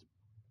Fist.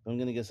 I'm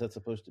going to guess that's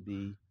supposed to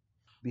be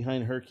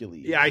behind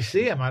Hercules. Yeah, I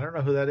see him. I don't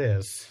know who that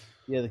is.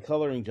 Yeah, the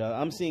coloring job.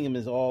 I'm seeing him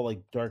as all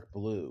like dark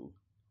blue.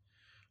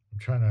 I'm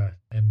trying to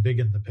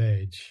embiggen the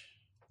page.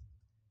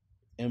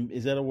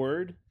 Is that a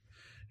word?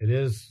 It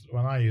is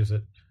when I use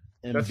it.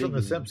 That's from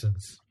The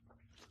Simpsons.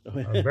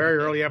 A very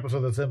early episode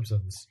of The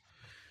Simpsons.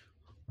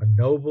 A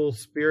noble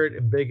spirit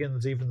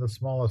embiggens even the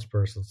smallest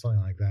person.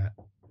 Something like that.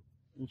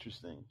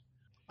 Interesting.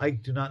 I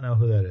do not know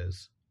who that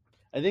is.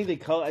 I think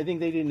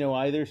they didn't know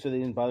either, so they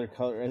didn't bother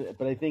color.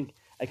 But I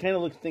kind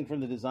of think from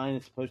the design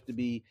it's supposed to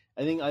be.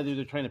 I think either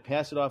they're trying to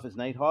pass it off as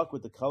Nighthawk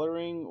with the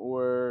coloring,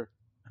 or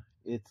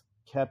it's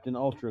Captain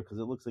Ultra because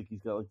it looks like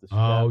he's got like the.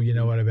 Oh, you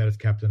know what? I bet it's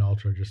Captain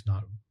Ultra, just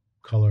not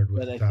colored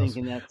with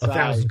a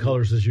thousand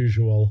colors as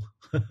usual.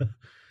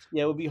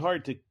 Yeah, it would be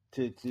hard to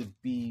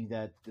be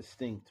that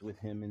distinct with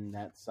him in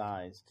that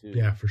size too.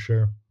 Yeah, for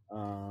sure.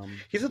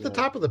 He's at the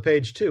top of the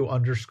page too,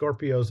 under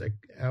Scorpio's.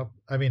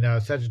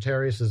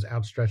 Sagittarius's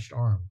outstretched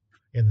arm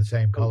in the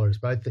same colors.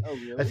 But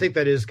really? I think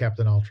that is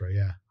Captain Ultra.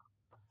 Yeah.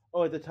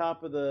 Oh, at the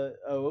top of the.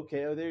 Oh,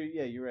 okay. Oh, there.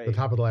 Yeah, you're right. The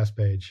top of the last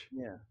page.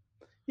 Yeah.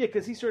 Yeah,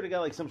 because he's sort of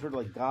got like some sort of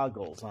like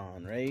goggles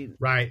on, right?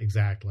 Right.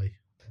 Exactly.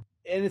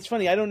 And it's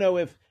funny. I don't know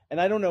if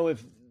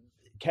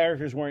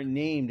characters weren't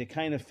named. It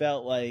kind of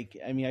felt like.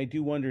 I mean, I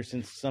do wonder,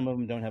 since some of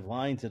them don't have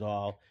lines at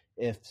all,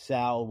 if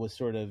Sal was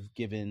sort of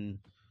given.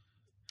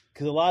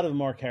 Because a lot of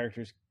them are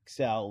characters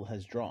Sal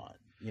has drawn,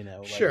 you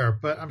know. Sure,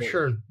 but I'm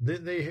sure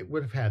they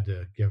would have had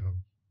to give him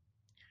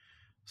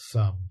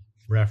some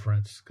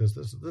reference, because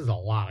this is a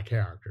lot of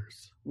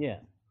characters. Yeah.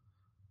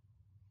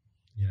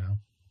 You know?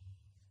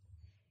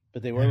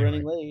 But they were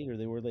running late, or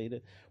they were late.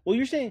 Well,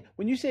 you're saying,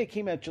 when you say it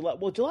came out July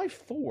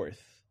 4th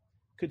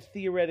could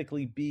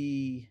theoretically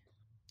be,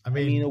 I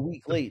mean a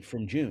week late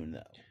from June,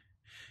 though.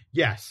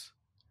 Yes.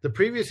 The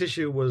previous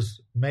issue was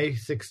May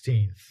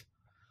 16th.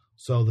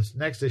 So this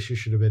next issue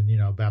should have been, you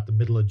know, about the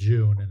middle of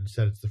June, and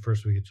instead it's the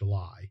first week of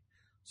July.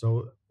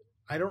 So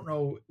I don't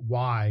know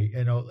why.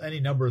 You know,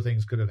 any number of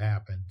things could have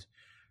happened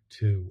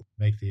to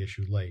make the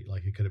issue late.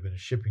 Like it could have been a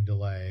shipping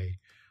delay,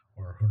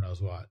 or who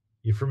knows what.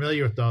 You're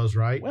familiar with those,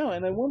 right? Well,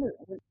 and I wonder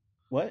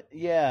what?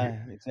 Yeah,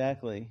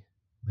 exactly.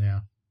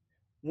 Yeah.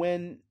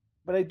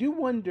 But I do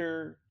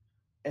wonder,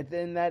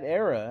 in that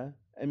era.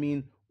 I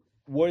mean,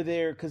 were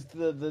there, because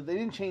they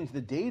didn't change the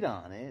date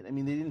on it. I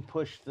mean, they didn't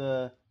push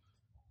the.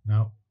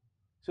 No.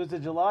 So it's a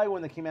July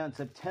one that came out in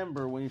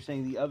September. When you're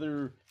saying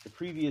the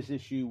previous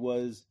issue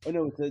was,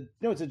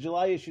 it's a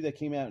July issue that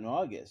came out in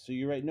August. So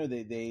you're right. No,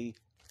 they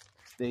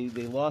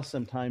lost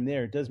some time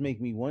there. It does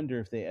make me wonder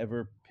if they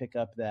ever pick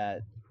up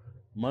that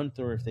month,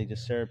 or if they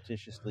just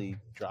surreptitiously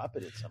drop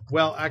it at some point.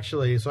 Well,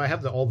 actually, so I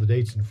have all the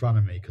dates in front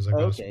of me because I've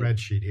got a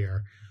spreadsheet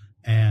here.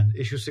 And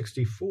issue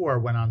 64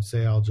 went on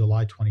sale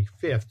July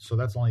 25th. So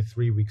that's only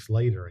 3 weeks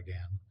later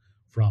again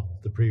from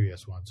the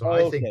previous one. So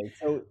I think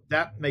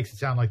that makes it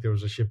sound like there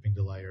was a shipping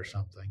delay or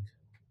something.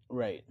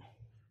 Right.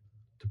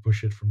 To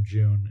push it from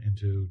June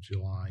into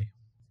July.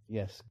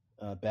 Yes.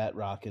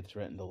 Batroc had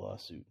threatened a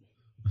lawsuit.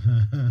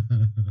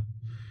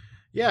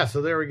 Yeah,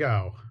 so there we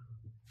go.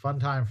 Fun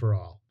time for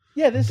all.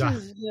 Yeah, this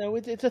is,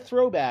 it's a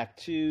throwback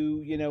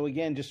to,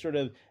 again, just sort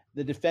of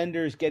the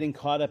Defenders getting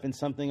caught up in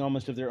something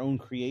almost of their own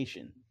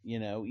creation.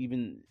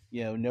 Even,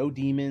 no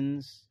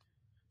demons,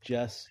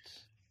 just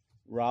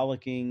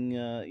rollicking,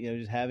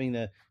 just having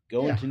to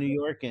go into New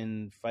York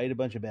and fight a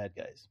bunch of bad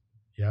guys.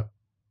 Yep.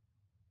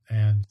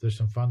 And there's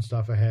some fun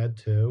stuff ahead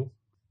too.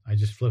 I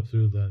just flipped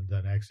through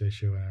the next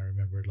issue and I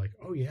remembered like,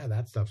 oh yeah,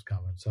 that stuff's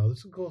coming. So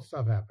there's some cool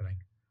stuff happening.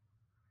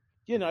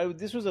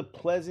 This was a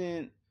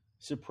pleasant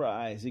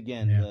surprise.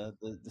 Again,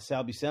 the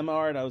Sal Buscema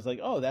art, I was like,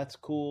 oh, that's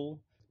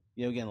cool.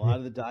 Again, a lot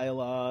of the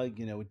dialogue,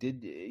 it did,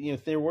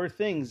 if there were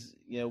things,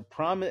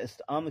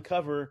 promised on the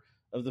cover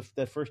of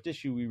that first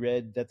issue we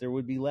read that there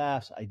would be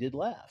laughs, I did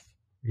laugh.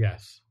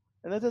 Yes.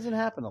 And that doesn't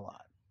happen a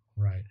lot.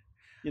 Right.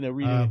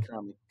 Reading a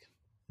comic.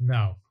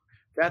 No.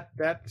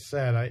 That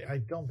said, I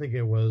don't think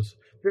it was,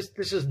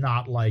 this is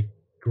not like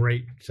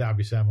great Sal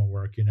Buscema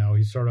work,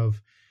 he's sort of,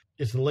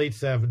 it's the late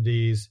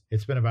 70s.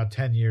 It's been about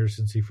 10 years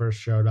since he first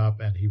showed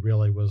up, and he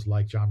really was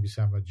like John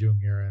Buscema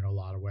Jr. in a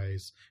lot of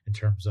ways in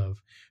terms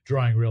of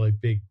drawing really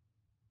big,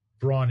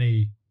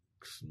 brawny,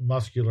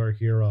 muscular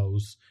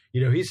heroes.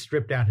 He's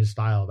stripped down his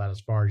style about as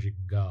far as you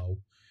can go.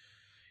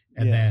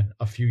 And then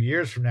a few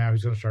years from now,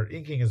 he's going to start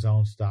inking his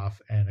own stuff,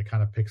 and it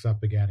kind of picks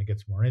up again and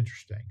gets more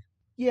interesting.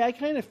 Yeah, I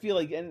kind of feel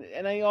like,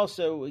 and I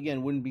also,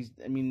 again, wouldn't be,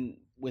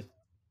 with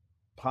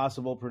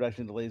possible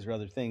production delays or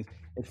other things,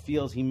 it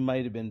feels he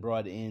might have been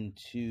brought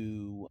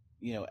into,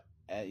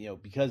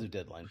 because of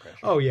deadline pressure.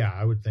 Oh yeah,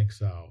 I would think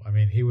so.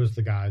 He was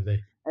the guy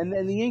and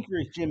then the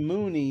inker is Jim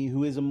Mooney,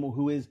 who is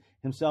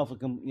himself a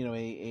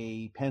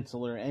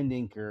penciler and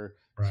inker.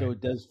 Right. So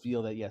it does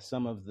feel that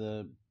some of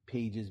the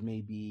pages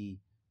may be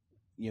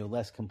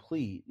less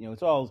complete.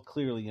 It's all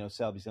clearly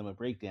Sal Buscema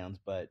breakdowns,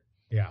 but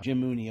Jim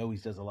Mooney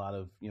always does a lot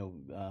of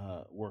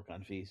work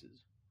on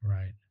faces.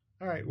 Right.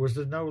 All right. Was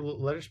there no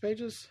letters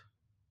pages?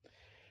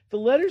 The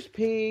letters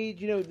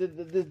page,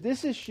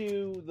 this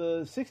issue,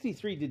 the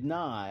 63 did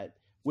not.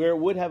 Where it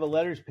would have a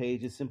letters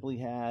page, it simply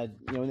had,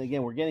 and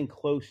again, we're getting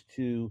close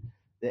to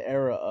the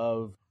era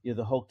of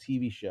the Hulk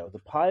TV show. The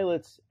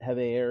pilots have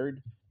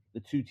aired, the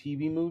 2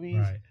 TV movies,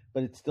 right,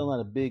 but it's still not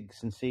a big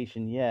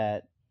sensation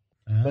yet.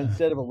 But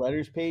instead of a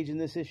letters page in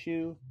this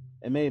issue,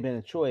 it may have been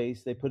a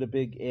choice, they put a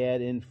big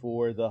ad in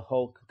for the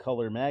Hulk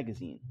Color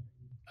magazine.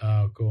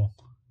 Oh, cool.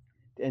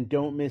 And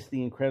don't miss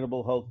the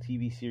Incredible Hulk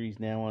TV series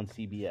now on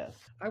CBS.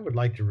 I would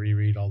like to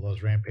reread all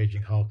those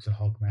Rampaging Hulks and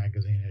Hulk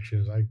magazine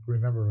issues. I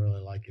remember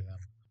really liking them.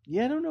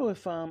 Yeah, I don't know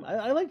if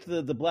I liked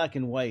the black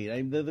and white.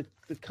 The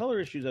color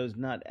issues I was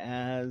not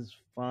as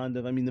fond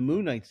of. The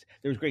Moon Knights,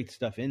 there was great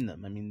stuff in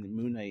them. The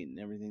Moon Knight and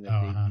everything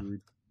that they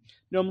did.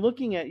 No, I'm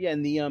looking at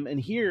and the and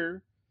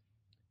here,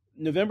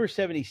 November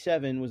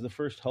 1977 was the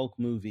first Hulk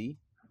movie,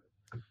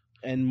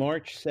 and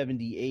March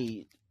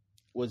 1978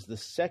 was the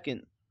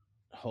second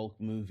Hulk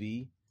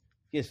movie.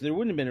 Yes, there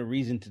wouldn't have been a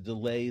reason to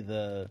delay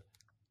the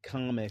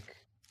comic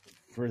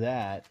for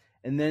that.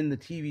 And then the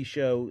TV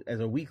show as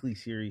a weekly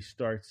series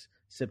starts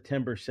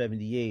September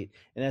 1978.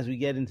 And as we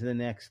get into the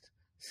next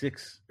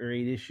 6 or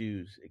 8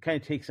 issues, it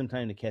kind of takes some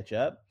time to catch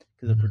up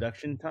because of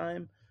production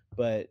time.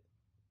 But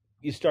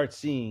you start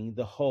seeing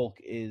the Hulk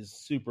is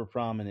super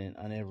prominent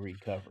on every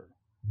cover.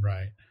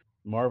 Right.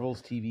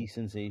 Marvel's TV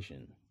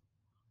sensation.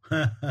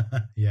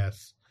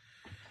 Yes.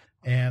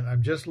 And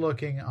I'm just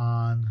looking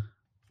on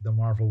the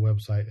Marvel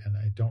website, and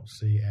I don't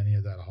see any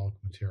of that Hulk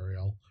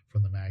material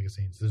from the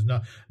magazines. There's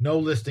no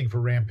listing for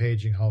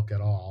Rampaging Hulk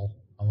at all,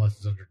 unless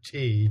it's under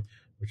T,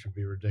 which would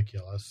be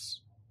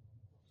ridiculous.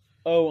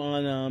 Oh,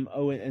 on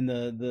and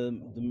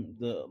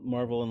the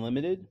Marvel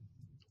Unlimited.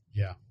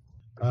 Yeah,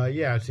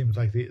 It seems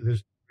like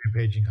there's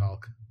Rampaging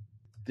Hulk.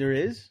 There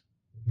is?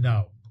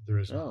 No, there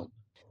isn't. Oh,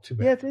 too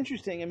bad. Yeah, it's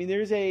interesting.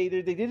 They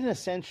did an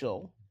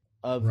essential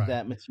of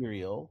that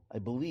material, I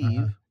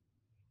believe.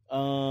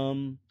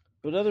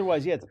 But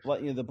otherwise, it's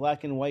the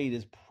black and white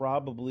is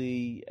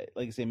probably,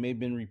 like I say, may have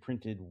been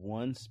reprinted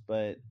once,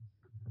 but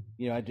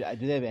do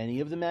they have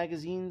any of the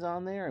magazines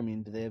on there?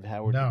 Do they have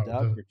Howard the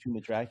Duck or Tomb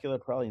of Dracula?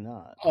 Probably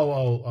not.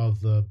 Of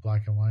the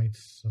black and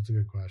whites? That's a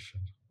good question.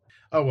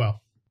 Oh,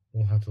 well,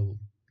 we'll have to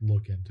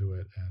look into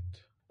it.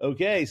 And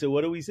okay, so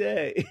what do we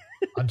say?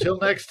 Until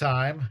next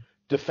time,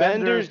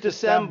 Defenders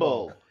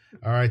Dissemble.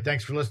 All right,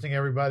 thanks for listening,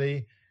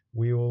 everybody.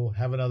 We will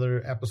have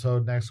another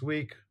episode next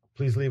week.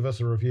 Please leave us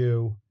a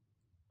review.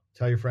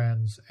 Tell your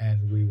friends,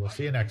 and we will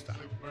see you next time.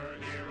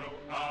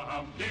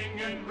 Superhero,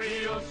 dingin',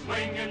 reel,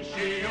 swinging,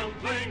 shield,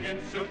 flinging,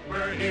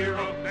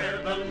 superhero.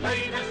 They're the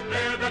latest,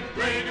 they're the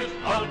greatest,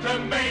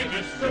 ultimate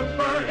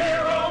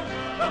superheroes,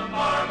 the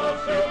Marvel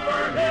Superheroes.